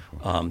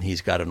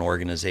 He's got an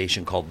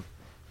organization called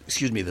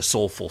the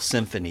Soulful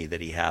Symphony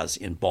that he has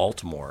in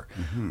Baltimore.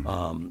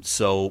 Mm-hmm.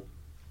 So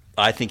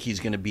I think he's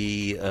going to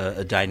be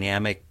a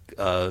dynamic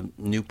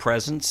new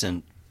presence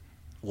and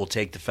will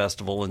take the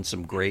festival in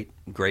some great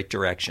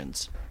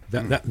directions.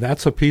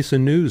 That's a piece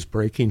of news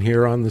breaking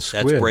here on the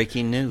Squid. That's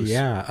breaking news.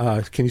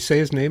 Yeah. Can you say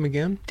his name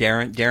again?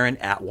 Darren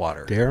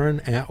Atwater.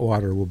 Darren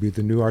Atwater will be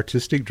the new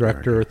artistic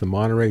director at the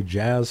Monterey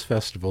Jazz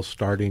Festival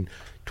starting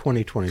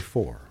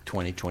 2024.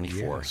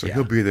 Yeah. So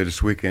he'll be there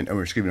this weekend,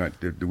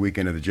 the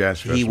weekend of the Jazz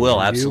Festival. He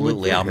will,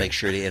 absolutely. I'll make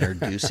sure to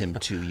introduce him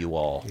to you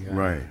all. Yeah.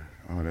 Right.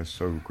 Oh, that's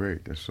so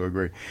great.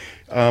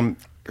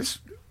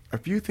 A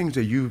few things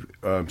that you've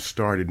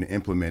started and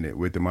implemented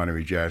with the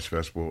Monterey Jazz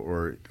Festival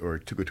or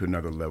took it to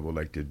another level,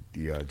 like the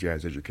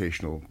Jazz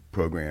Educational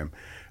Program,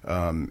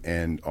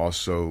 and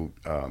also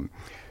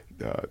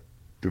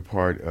the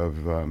part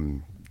of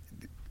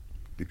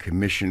the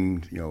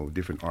commission,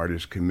 different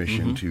artists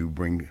commissioned to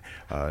bring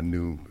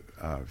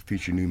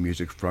feature new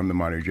music from the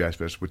Monterey Jazz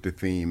Festival with the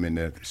theme and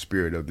the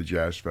spirit of the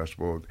Jazz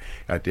Festival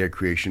at their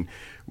creation.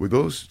 Were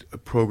those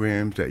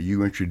programs that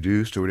you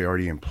introduced, or were they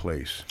already in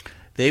place?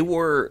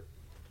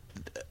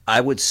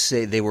 I would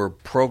say they were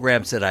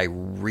programs that I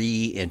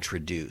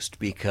reintroduced,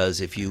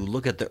 because if you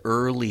look at the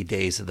early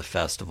days of the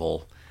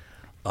festival,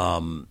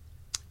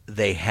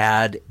 they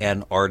had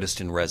an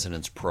artist in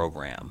residence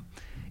program.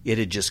 It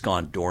had just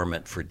gone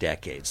dormant for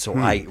decades, so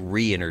I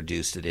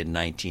reintroduced it in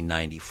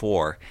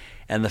 1994.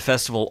 And the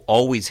festival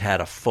always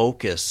had a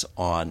focus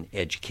on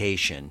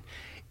education.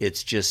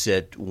 It's just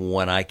that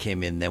when I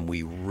came in, then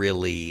we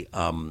really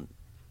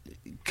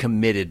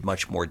committed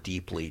much more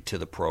deeply to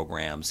the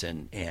programs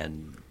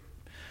and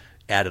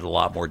added a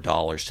lot more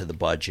dollars to the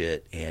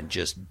budget and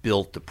just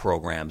built the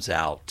programs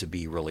out to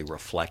be really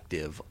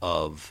reflective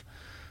of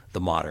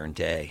the modern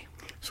day.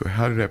 So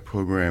how did that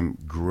program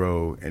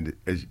grow, and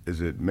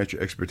is it met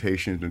your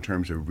expectations in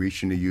terms of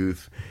reaching the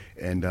youth,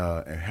 and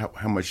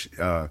how much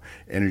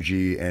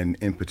energy and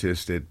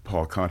impetus did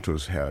Paul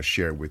Contos have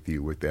shared with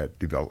you with that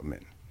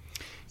development?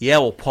 Yeah,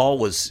 well, Paul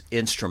was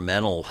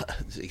instrumental,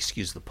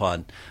 excuse the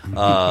pun,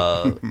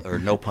 or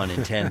no pun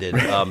intended,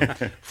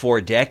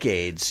 for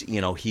decades.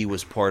 He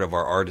was part of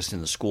our Artist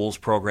in the Schools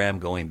program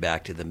going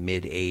back to the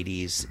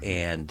mid-'80s,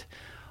 and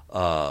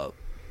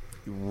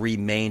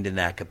remained in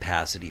that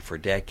capacity for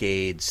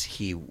decades.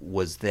 He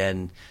was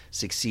then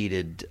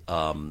succeeded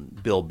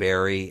Bill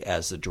Berry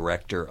as the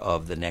director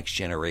of the Next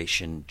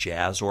Generation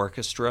Jazz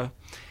Orchestra,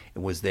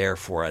 and was there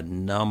for a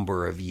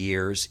number of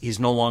years. He's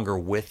no longer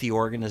with the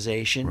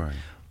organization, right,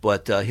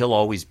 but he'll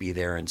always be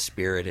there in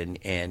spirit,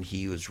 and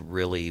he was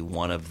really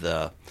one of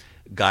the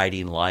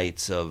guiding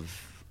lights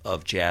of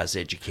of jazz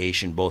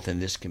education, both in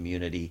this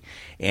community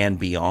and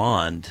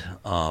beyond.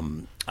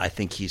 I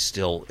think he's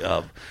still.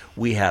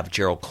 We have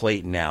Gerald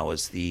Clayton now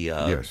as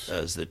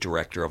the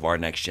director of our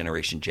Next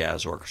Generation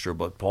Jazz Orchestra,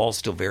 but Paul's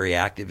still very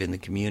active in the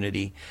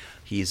community.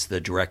 He's the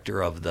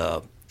director of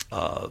the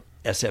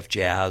SF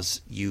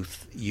Jazz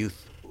Youth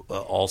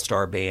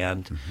All-Star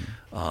Band.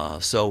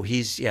 So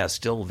he's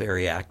still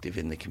very active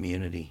in the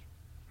community.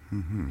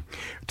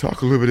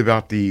 Talk a little bit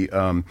about the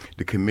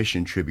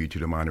commission tribute to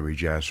the Monterey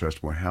Jazz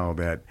Festival and how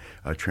that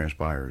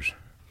transpires.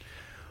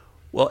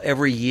 Well,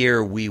 every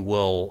year we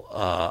will.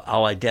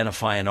 I'll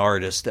identify an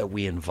artist that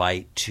we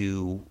invite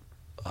to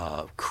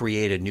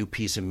create a new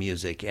piece of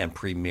music and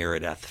premiere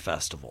it at the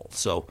festival.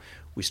 So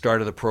we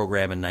started the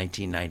program in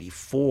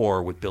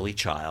 1994 with Billy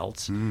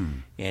Childs,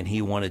 and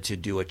he wanted to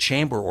do a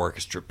chamber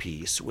orchestra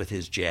piece with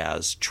his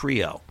jazz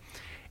trio.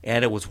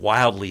 And it was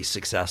wildly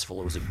successful.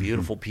 It was a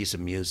beautiful piece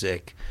of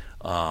music.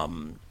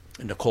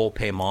 Nicole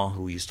Paiement,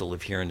 who used to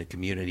live here in the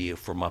community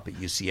from up at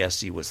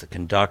UCSC, was the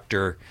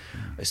conductor.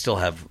 I still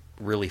have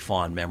really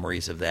fond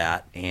memories of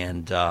that.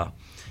 And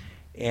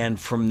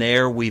from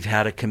there, we've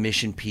had a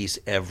commission piece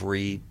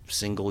every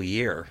single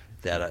year.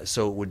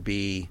 So it would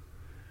be,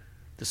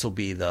 this will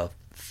be the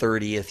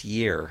 30th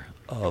year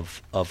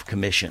of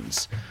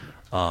commissions.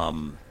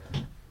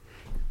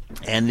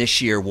 And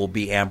this year will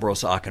be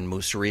Ambrose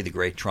Akinmusire, the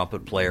great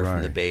trumpet player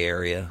from the Bay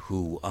Area,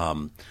 who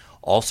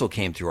also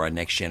came through our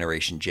Next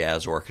Generation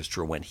Jazz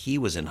Orchestra when he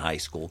was in high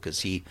school,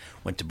 because he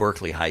went to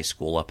Berkeley High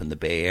School up in the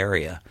Bay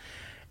Area.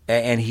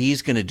 And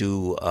he's going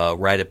to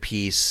write a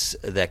piece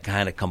that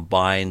kind of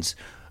combines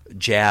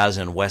jazz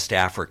and West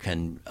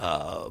African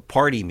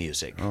party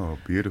music. Oh,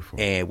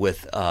 beautiful. And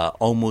with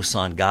Oumou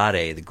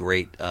Sangare, the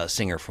great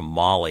singer from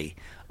Mali,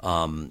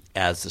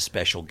 as the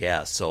special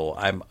guest. So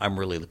I'm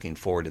really looking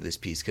forward to this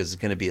piece because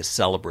it's going to be a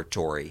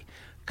celebratory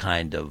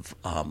kind of.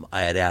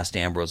 I had asked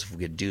Ambrose if we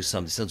could do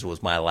something, since it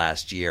was my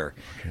last year,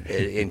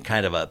 in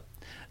kind of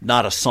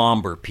not a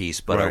somber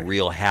piece, but a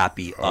real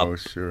happy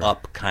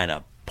up kind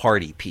of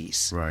party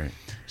piece. Right.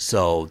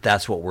 So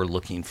that's what we're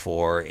looking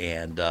for,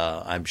 and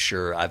I'm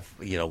sure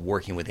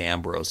working with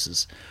Ambrose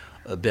has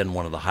been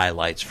one of the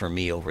highlights for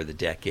me over the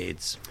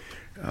decades.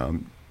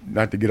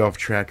 Not to get off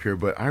track here,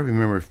 but I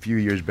remember a few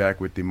years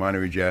back with the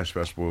Monterey Jazz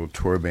Festival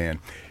tour band,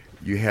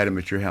 you had them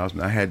at your house,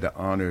 and I had the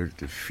honor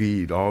to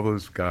feed all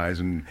those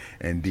guys and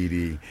Dee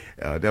Dee.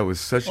 That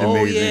was such an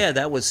amazing. Oh yeah,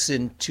 that was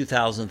in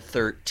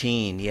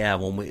 2013. Yeah,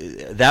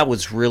 that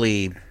was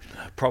really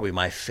probably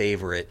my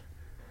favorite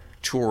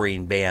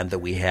touring band that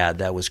we had.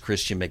 That was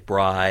Christian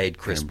McBride,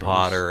 Chris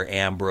Potter,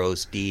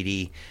 Ambrose, Dee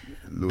Dee,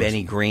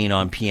 Benny Green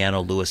on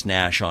piano, Louis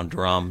Nash on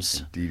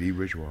drums, Dee Dee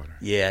Bridgewater.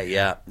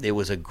 Yeah. It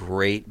was a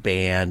great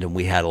band, and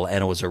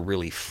it was a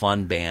really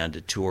fun band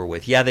to tour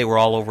with. Yeah, they were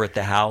all over at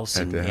the house,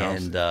 and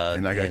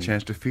I got a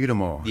chance to feed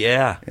them all.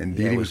 Yeah, and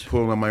Dee Dee was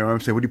pulling on my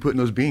arm, saying, "What are you putting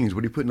those beans?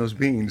 What are you putting those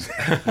beans?"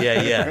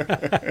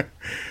 Yeah.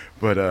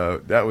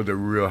 But that was a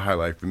real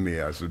highlight for me.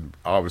 It's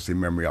obviously a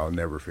memory I'll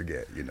never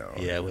forget.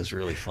 Yeah, it was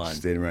really fun.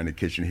 Staying around the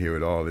kitchen here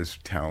with all this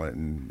talent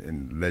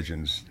and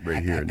legends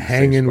right here.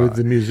 Hanging with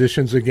the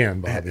musicians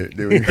again, Bobby.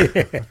 There we go.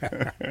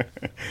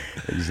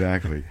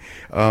 Exactly.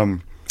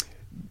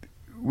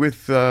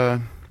 With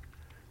the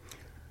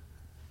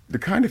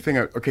kind of thing,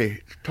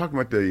 talking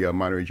about the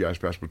Monterey Jazz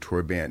Festival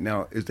tour band.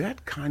 Now, is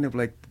that kind of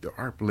like the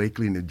Art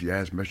Blakely and the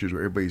Jazz Messengers,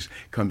 where everybody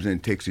comes in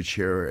and takes a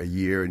chair a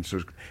year, and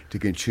so to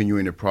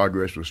continuing the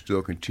progress, will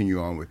still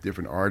continue on with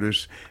different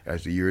artists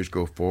as the years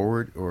go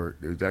forward, or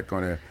is that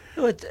going to?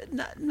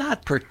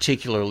 Not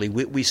particularly.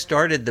 We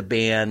started the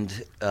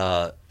band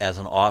as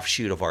an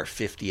offshoot of our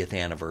 50th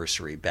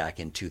anniversary back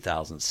in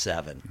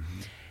 2007,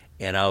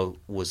 and I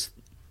was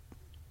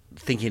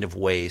thinking of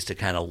ways to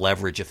kind of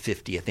leverage a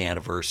 50th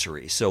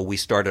anniversary. So we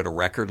started a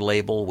record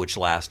label, which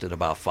lasted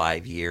about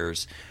 5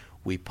 years.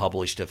 We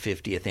published a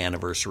 50th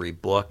anniversary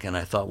book, and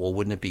I thought, well,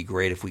 wouldn't it be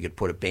great if we could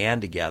put a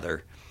band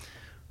together,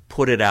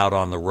 put it out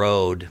on the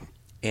road,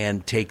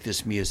 and take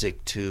this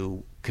music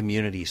to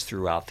communities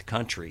throughout the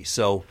country.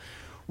 So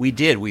we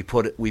did. We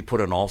put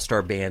an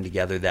all-star band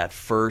together. That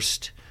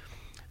first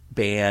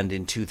band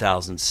in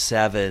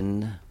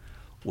 2007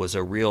 was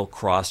a real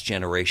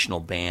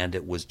cross-generational band.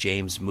 It was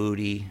James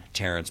Moody,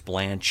 Terrence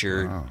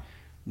Blanchard,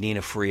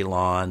 Nina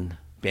Freelon,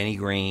 Benny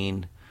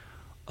Green,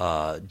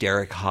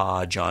 Derek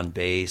Hodge on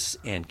bass,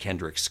 and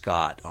Kendrick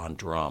Scott on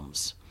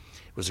drums.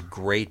 It was a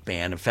great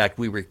band. In fact,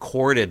 we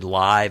recorded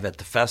live at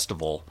the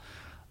festival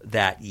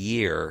that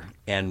year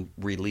and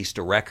released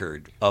a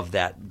record of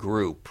that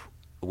group,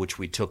 which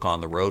we took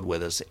on the road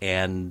with us,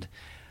 and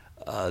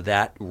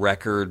that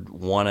record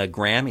won a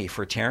Grammy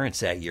for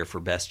Terrence that year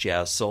for Best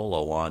Jazz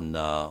Solo on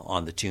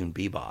the tune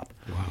Bebop.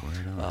 Wow,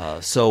 right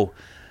on. So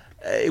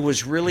it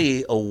was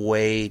really a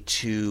way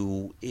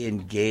to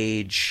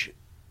engage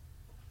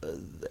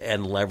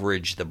and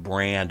leverage the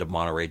brand of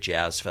Monterey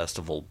Jazz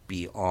Festival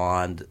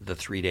beyond the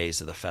 3 days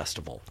of the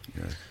festival.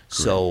 Yes,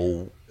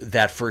 so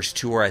that first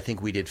tour, I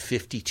think we did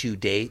 52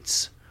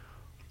 dates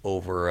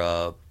over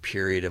a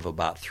period of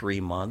about 3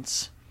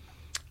 months.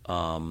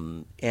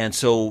 And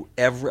so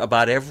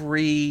about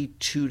every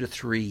 2 to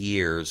 3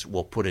 years,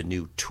 we'll put a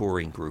new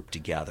touring group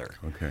together.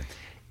 Okay.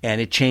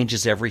 And it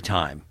changes every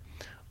time.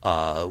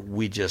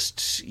 We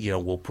just,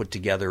 we'll put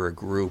together a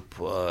group,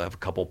 have a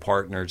couple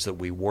partners that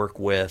we work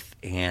with,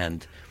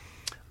 and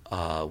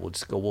we'll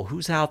just go, well,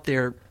 who's out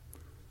there,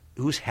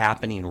 who's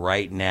happening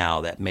right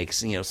now that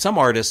makes, some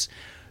artists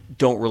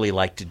don't really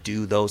like to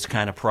do those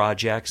kind of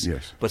projects,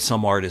 yes, but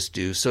some artists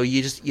do. So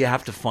you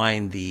have to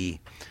find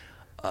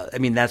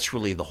that's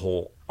really the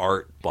whole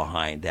art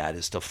behind that,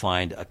 is to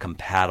find a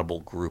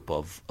compatible group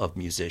of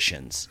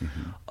musicians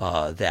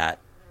that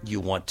you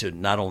want to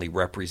not only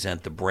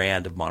represent the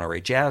brand of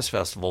Monterey Jazz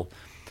Festival,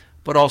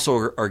 but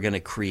also are going to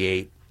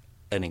create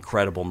an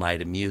incredible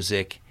night of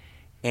music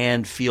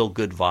and feel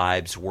good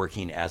vibes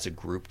working as a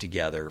group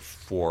together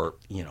for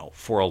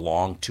a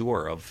long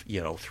tour of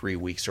 3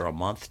 weeks or a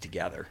month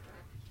together.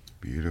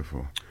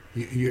 Beautiful.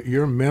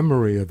 Your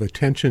memory of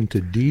attention to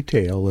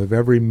detail of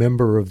every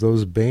member of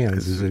those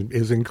bands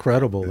is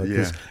incredible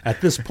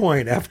at this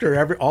point,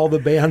 after all the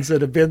bands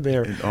that have been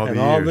there and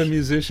all the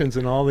musicians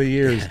and all the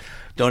years.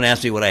 Don't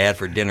ask me what I had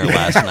for dinner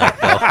last night,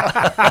 though.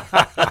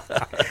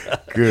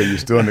 Good, you're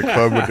still in the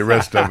club with the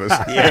rest of us.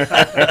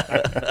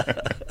 Yeah.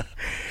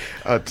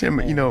 Tim,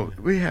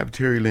 we have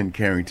Terry Lynn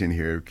Carrington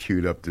here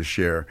queued up to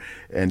share,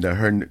 and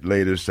her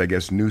latest, I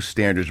guess, New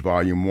Standards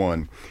Volume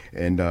 1,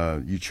 and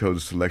you chose a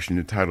selection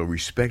entitled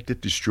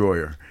Respected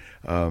Destroyer.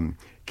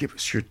 Give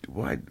us your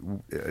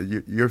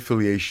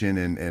affiliation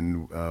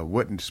and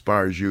what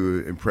impresses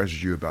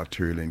you about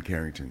Terry Lynn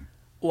Carrington.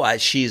 Well,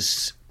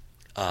 she's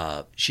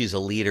a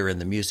leader in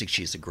the music.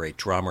 She's a great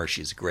drummer.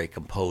 She's a great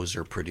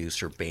composer,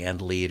 producer,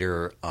 band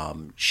leader.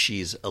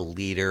 She's a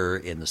leader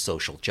in the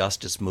social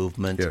justice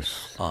movement.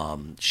 Yes.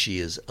 She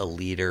is a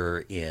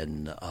leader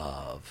in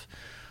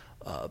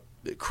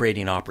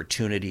creating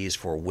opportunities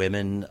for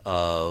women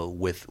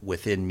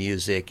within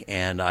music,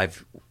 and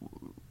I've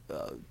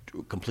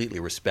completely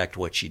respect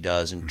what she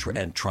does and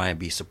try and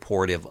be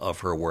supportive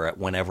of her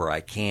whenever I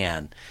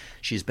can.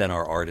 She's been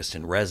our artist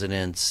in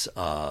residence.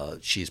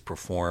 She's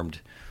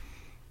performed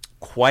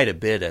quite a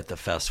bit at the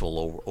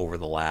festival over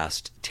the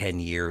last 10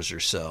 years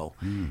or so.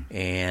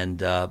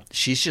 And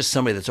she's just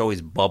somebody that's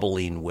always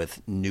bubbling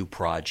with new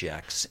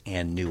projects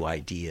and new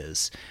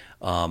ideas.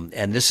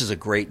 And this is a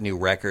great new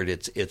record.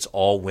 It's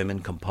all women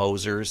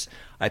composers.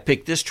 I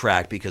picked this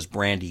track because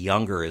Brandy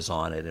Younger is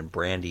on it, and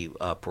Brandy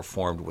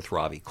performed with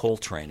Robbie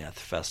Coltrane at the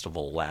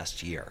festival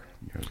last year.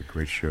 Yeah, it was a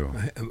great show.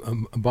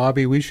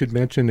 Bobby, we should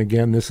mention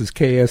again, this is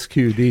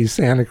KSQD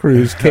Santa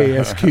Cruz,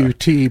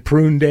 KSQT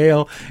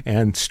Prunedale,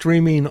 and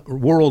streaming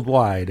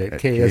worldwide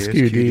at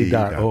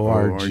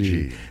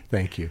ksqd.org.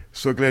 Thank you.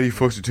 So glad you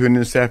folks are tuning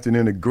in this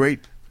afternoon. A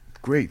great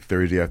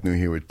Thursday afternoon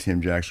here with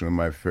Tim Jackson, one of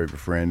my favorite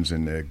friends,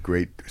 and a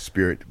great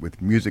spirit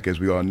with music, as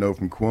we all know,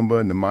 from Cuumba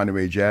and the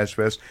Monterey Jazz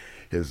Fest.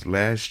 His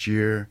last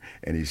year,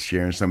 and he's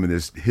sharing some of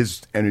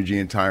his energy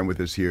and time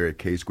with us here at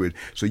K-Squid.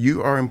 So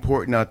you are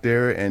important out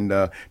there, and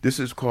this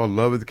is called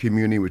Love of the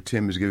Community, what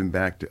Tim is giving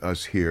back to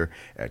us here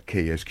at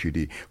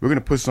KSQD. We're going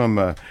to put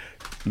some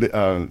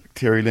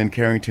Terry Lynn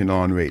Carrington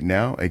on right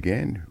now,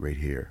 again, right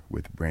here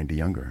with Brandy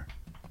Younger.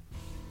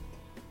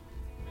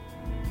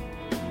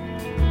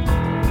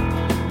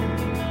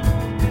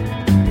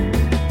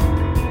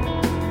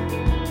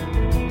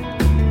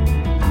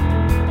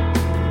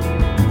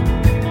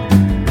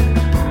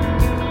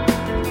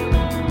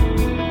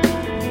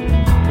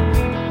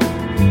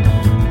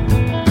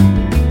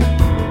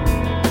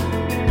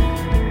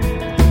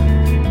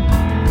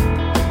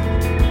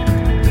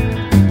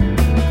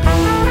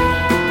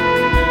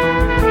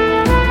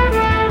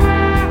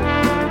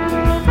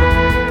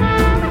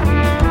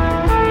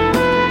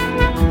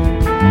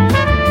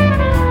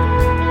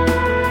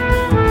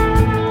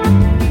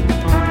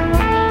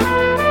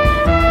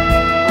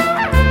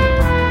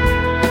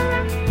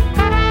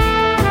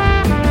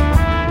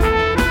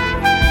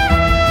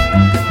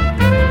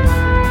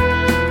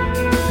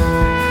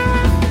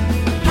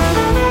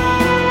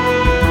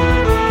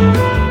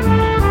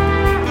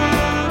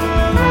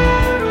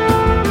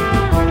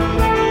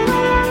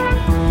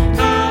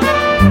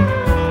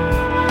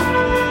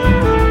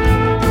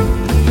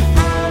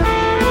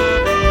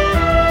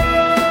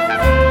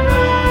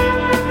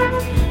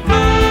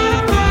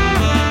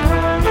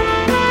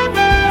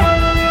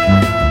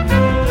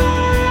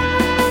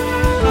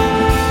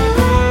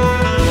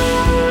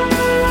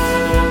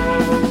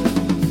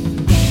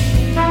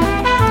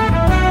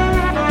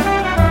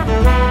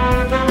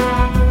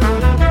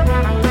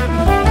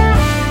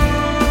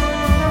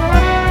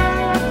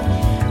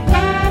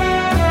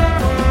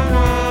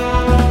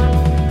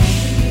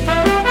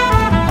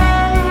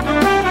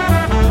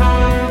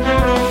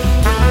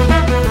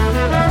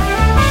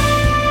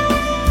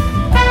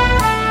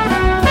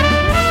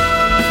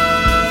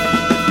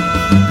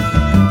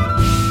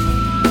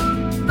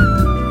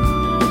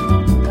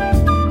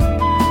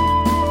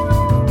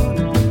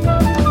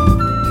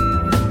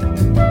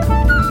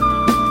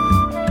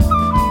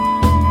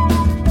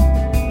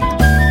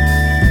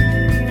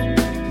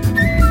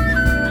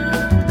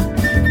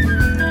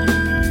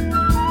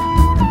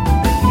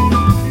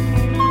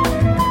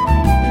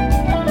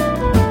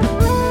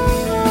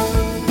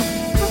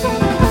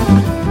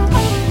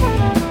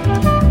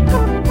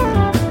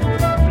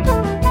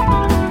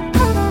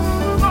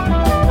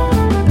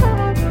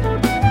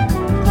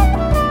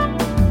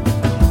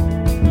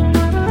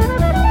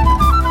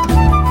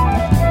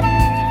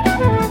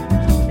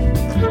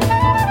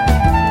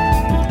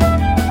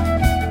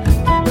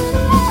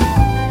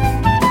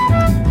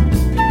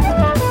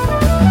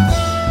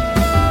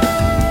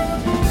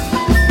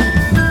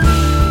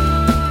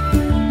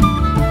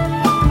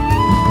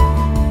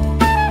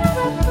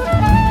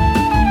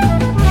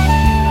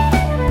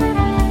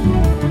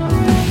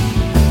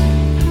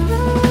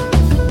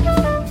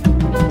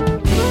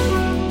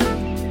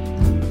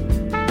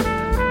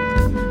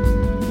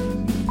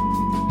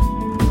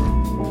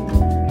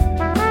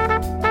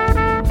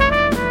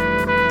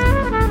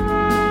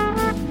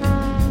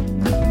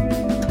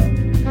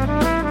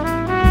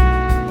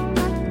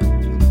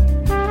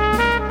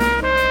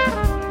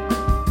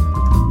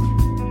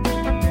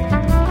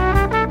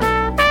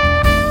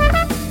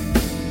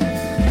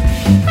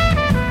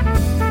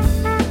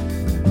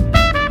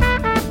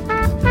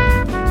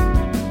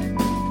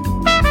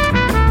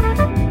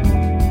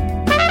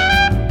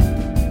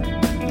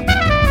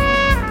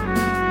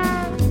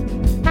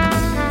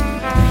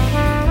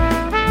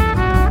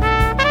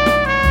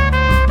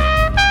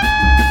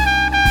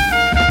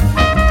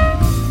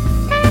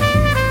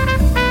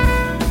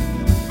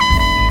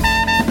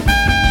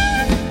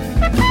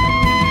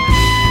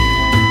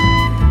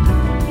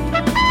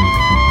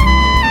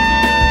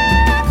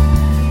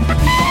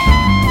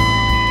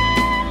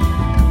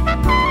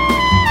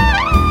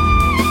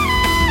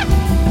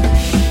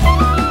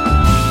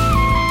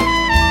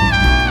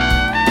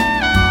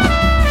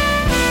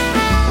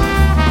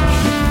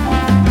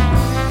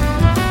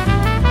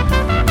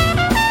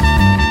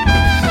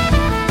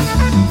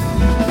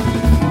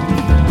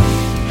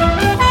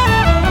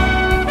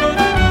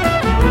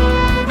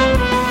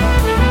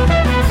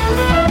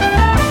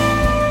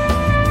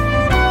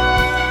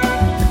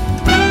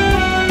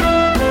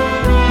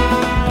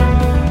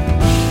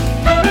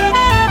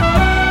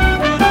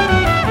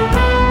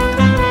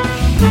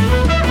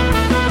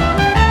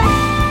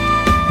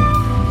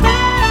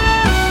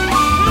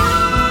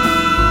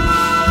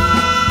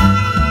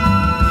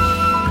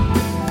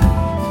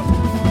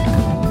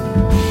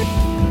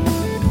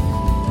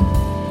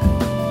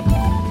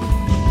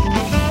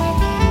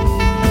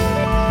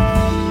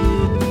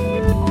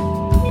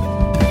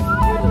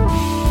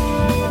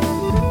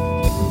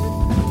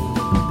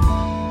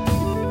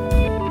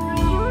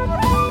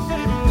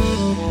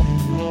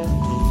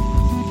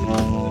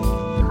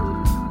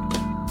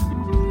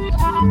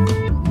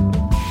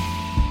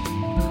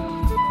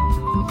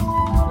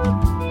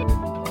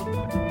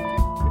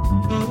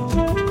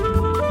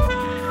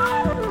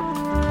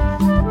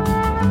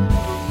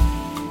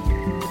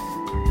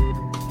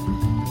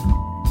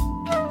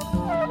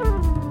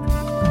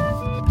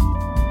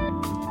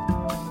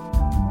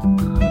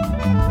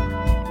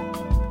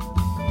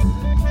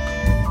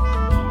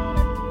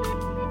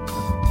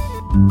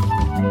 Terry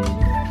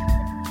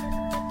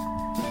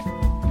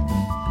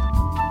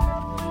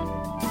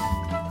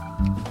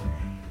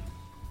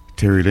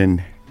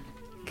Lynn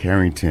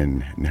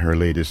Carrington and her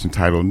latest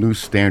entitled New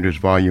Standards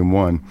Volume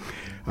 1,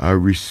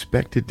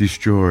 Respected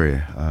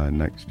Destroyer,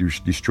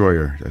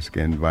 Destroyer, that's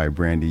again by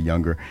Brandy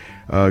Younger.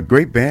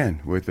 Great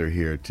band with her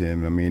here,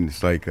 Tim. I mean,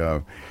 it's like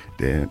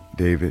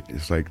David,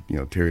 it's like,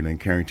 Terry Lynn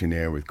Carrington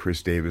there with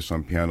Chris Davis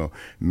on piano,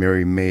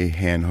 Mary May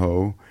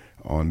Hanho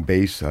on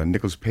bass,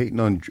 Nicholas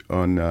Payton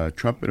on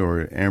trumpet,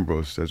 or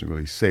Ambrose doesn't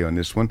really say on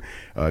this one.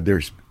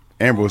 There's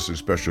Ambrose is a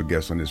special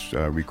guest on this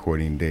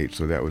recording date,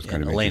 so that was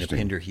kind of Elena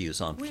interesting.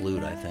 Pinderhughes on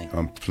flute, I think.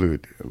 On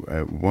flute.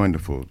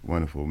 Wonderful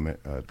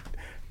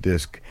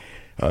disc.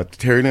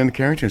 Terry Lynn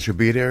Carrington should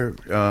be there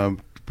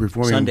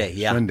performing Sunday,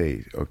 yeah.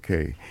 Sunday,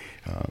 okay.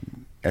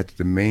 At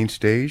the main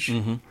stage.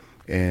 Mm-hmm.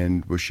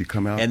 And will she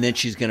come out? And then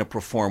she's going to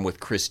perform with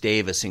Chris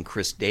Davis and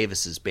Chris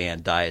Davis's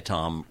band,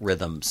 Diatom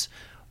Rhythms,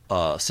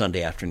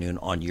 Sunday afternoon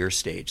on your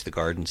stage, the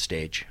Garden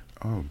stage.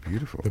 Oh,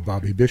 beautiful. The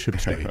Bobby Bishop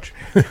stage.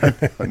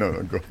 No,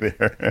 don't go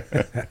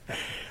there.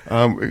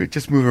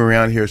 Just moving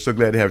around here. So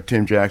glad to have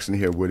Tim Jackson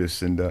here with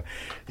us and,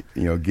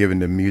 giving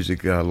the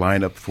music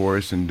lineup for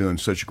us and doing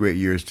such great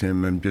years,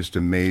 Tim. I'm just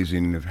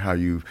amazing of how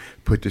you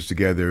put this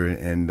together.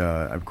 And,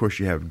 of course,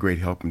 you have great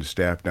help from the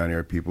staff down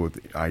there, people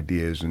with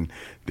ideas and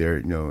their,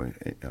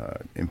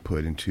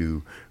 input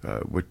into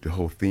what the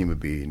whole theme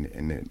would be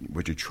and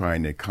what you're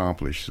trying to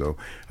accomplish. So,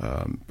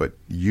 but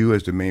you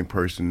as the main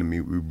person, I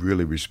mean, we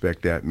really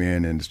respect that, man.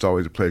 And it's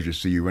always a pleasure to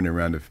see you running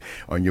around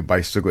on your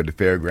bicycle at the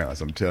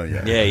fairgrounds, I'm telling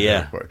you.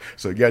 Yeah.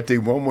 So you got to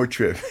take one more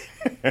trip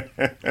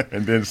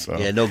and then some.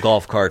 Yeah, no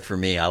golf cart for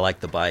me. I like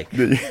the bike.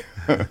 Kristen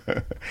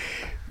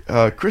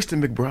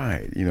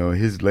McBride,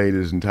 his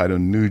latest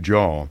entitled New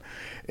Jaw.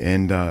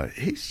 And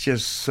he's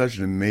just such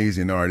an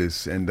amazing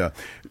artist. And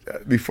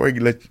before I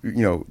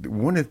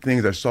one of the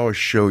things I saw a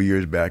show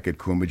years back at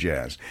Coomba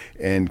Jazz,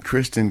 and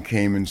Kristen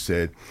came and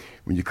said,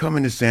 when you come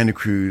into Santa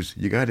Cruz,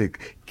 you got to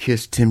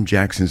kiss Tim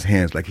Jackson's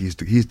hands like he's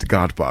the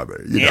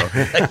Godfather.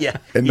 Yeah,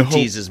 and he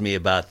teases me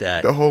about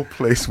that. The whole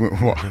place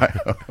went wild.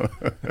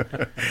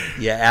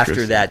 Yeah,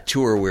 after that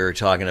tour we were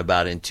talking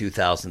about in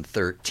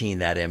 2013,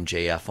 that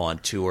MJF on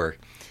tour,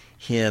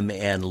 him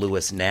and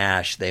Lewis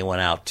Nash, they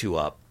went out to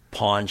a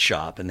pawn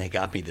shop and they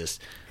got me this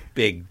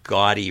big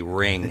gaudy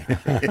ring,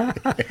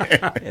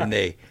 and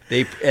they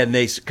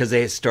because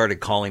they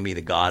started calling me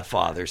the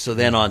Godfather. So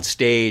then on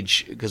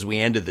stage, because we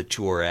ended the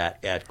tour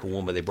at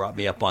Coomba, they brought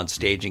me up on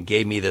stage and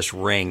gave me this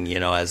ring,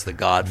 as the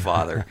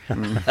Godfather.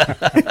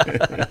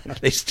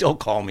 They still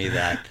call me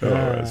that. Oh,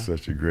 that's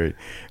such a great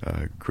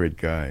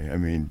guy. I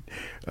mean,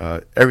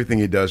 everything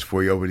he does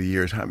for you over the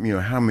years. How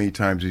many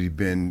times has he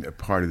been a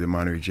part of the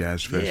Monterey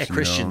Jazz Festival? Yeah,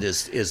 Christian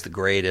is the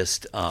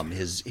greatest.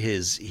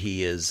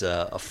 He is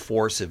a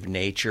force of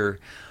nature,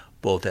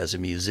 both as a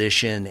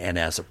musician and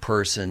as a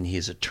person.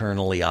 He's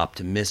eternally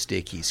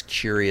optimistic. He's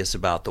curious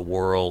about the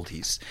world.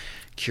 He's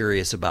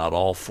curious about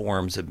all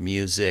forms of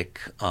music.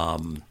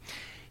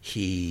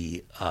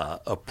 He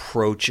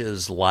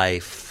approaches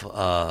life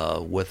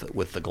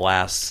with the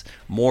glass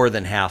more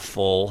than half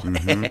full,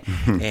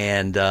 mm-hmm.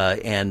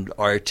 and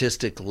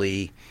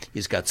artistically,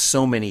 he's got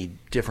so many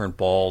different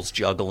balls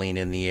juggling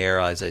in the air.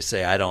 As I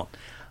say, I don't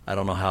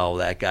know how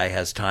that guy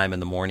has time in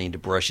the morning to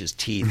brush his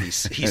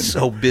teeth. He's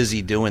so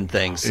busy doing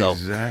things. So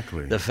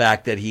exactly. The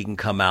fact that he can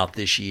come out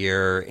this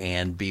year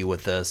and be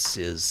with us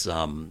is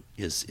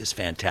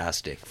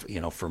fantastic,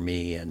 for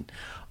me, and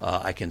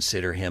I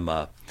consider him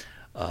a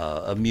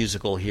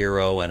musical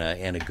hero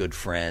and a good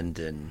friend,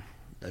 and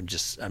I'm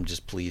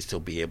just pleased he'll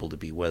be able to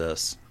be with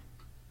us.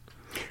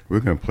 We're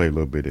going to play a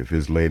little bit of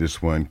his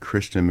latest one,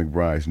 Christian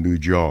McBride's New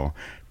Jaw.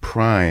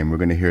 Prime, we're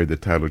going to hear the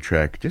title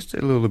track just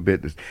a little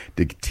bit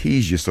to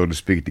tease you, so to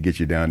speak, to get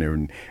you down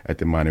there at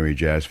the Monterey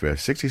Jazz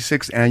Fest.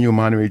 66th Annual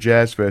Monterey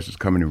Jazz Fest is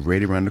coming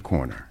right around the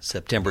corner.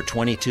 September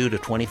 22 to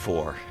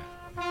 24.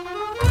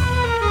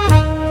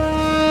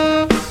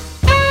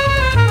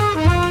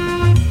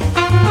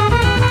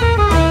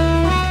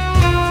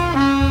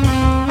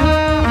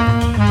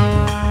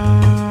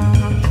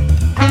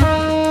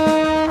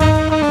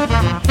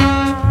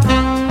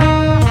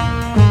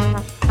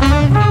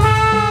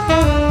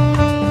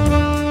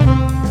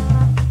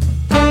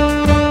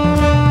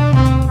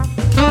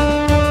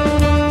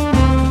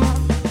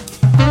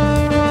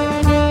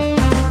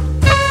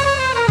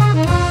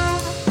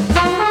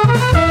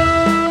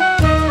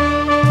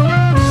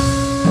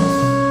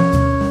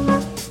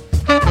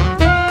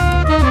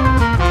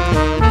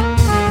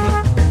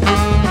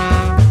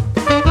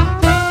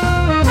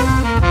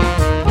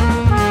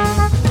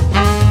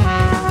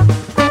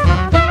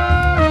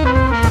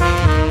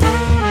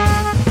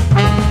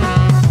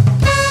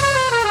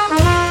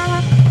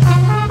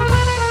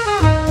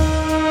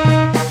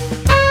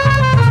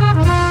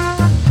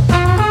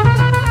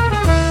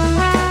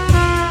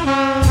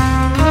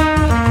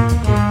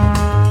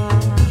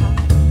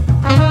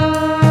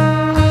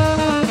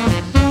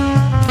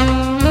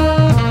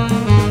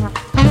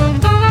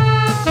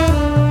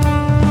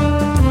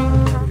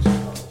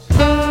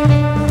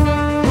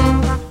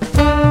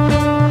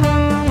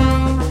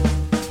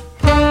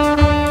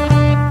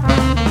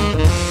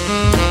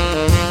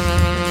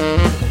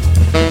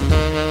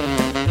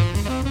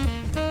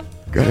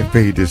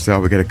 fade this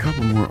out. We got a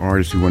couple more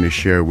artists we want to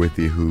share with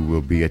you who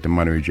will be at the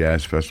Monterey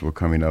Jazz Festival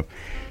coming up.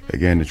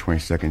 Again, the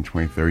 22nd,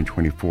 23rd, and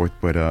 24th.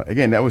 But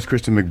again, that was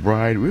Kristen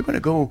McBride. We're going to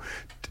go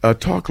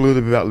talk a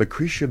little bit about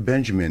Lucretia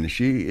Benjamin.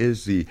 She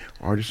is the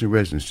artist in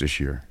residence this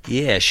year.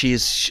 Yeah,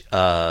 she's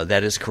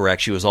that is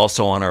correct. She was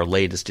also on our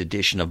latest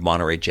edition of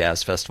Monterey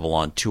Jazz Festival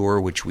on Tour,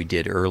 which we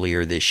did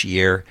earlier this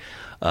year.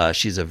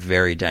 She's a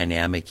very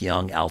dynamic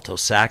young alto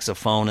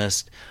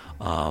saxophonist,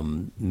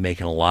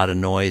 making a lot of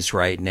noise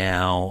right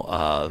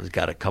now.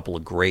 Got a couple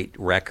of great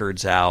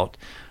records out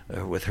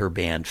with her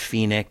band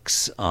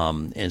Phoenix,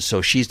 and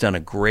so she's done a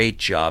great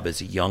job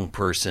as a young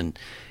person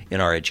in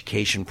our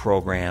education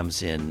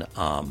programs in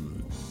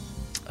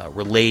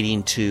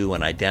relating to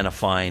and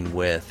identifying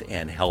with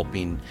and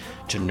helping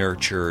to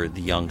nurture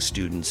the young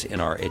students in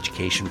our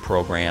education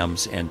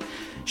programs. And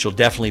she'll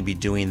definitely be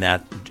doing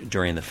that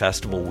during the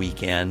festival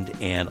weekend,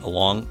 and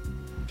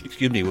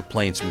with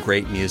playing some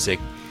great music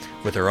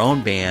with her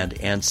own band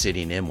and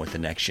sitting in with the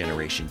Next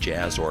Generation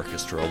Jazz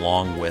Orchestra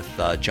along with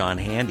John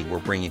Handy. We're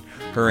bringing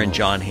her and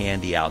John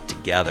Handy out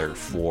together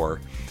for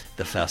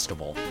the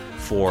festival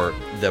for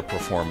the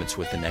performance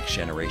with the Next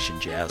Generation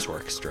Jazz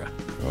Orchestra.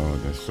 Oh,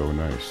 that's so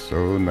nice,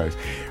 so nice.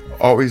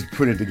 Always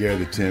putting it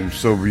together, Tim.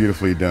 So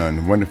beautifully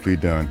done, wonderfully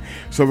done.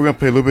 So we're going to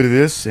play a little bit of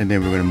this, and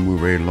then we're going to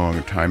move right along.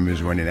 The time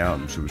is running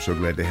out, so we're so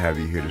glad to have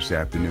you here this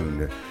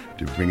afternoon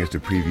to bring us the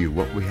preview of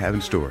what we have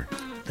in store.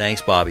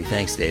 Thanks, Bobby.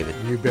 Thanks, David.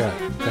 You bet.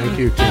 Thank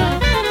you,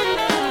 Tim.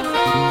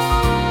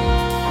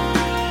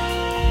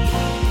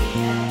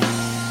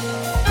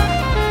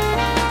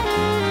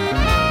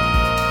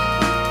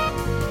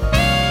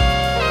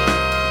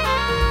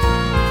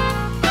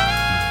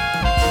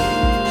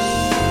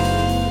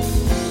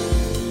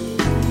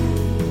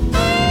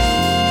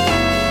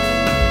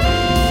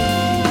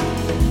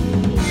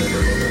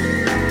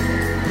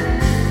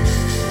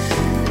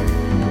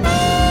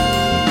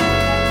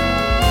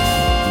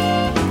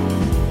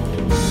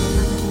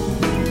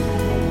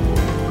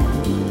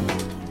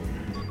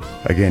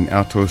 Again,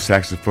 alto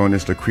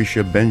saxophonist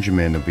Lucretia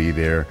Benjamin will be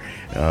there.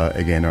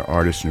 Again, our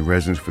artist in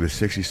residence for the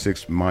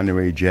 66th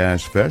Monterey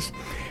Jazz Fest.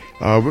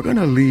 We're going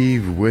to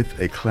leave with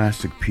a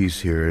classic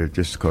piece here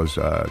just because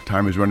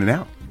time is running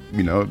out.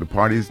 You know, the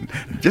party's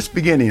just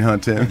beginning, huh,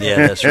 Tim?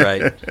 Yeah, that's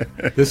right.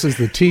 This is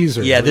the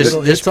teaser. Yeah,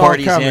 this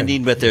party's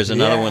ending, but there's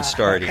another one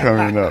starting.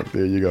 Coming up.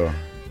 There you go.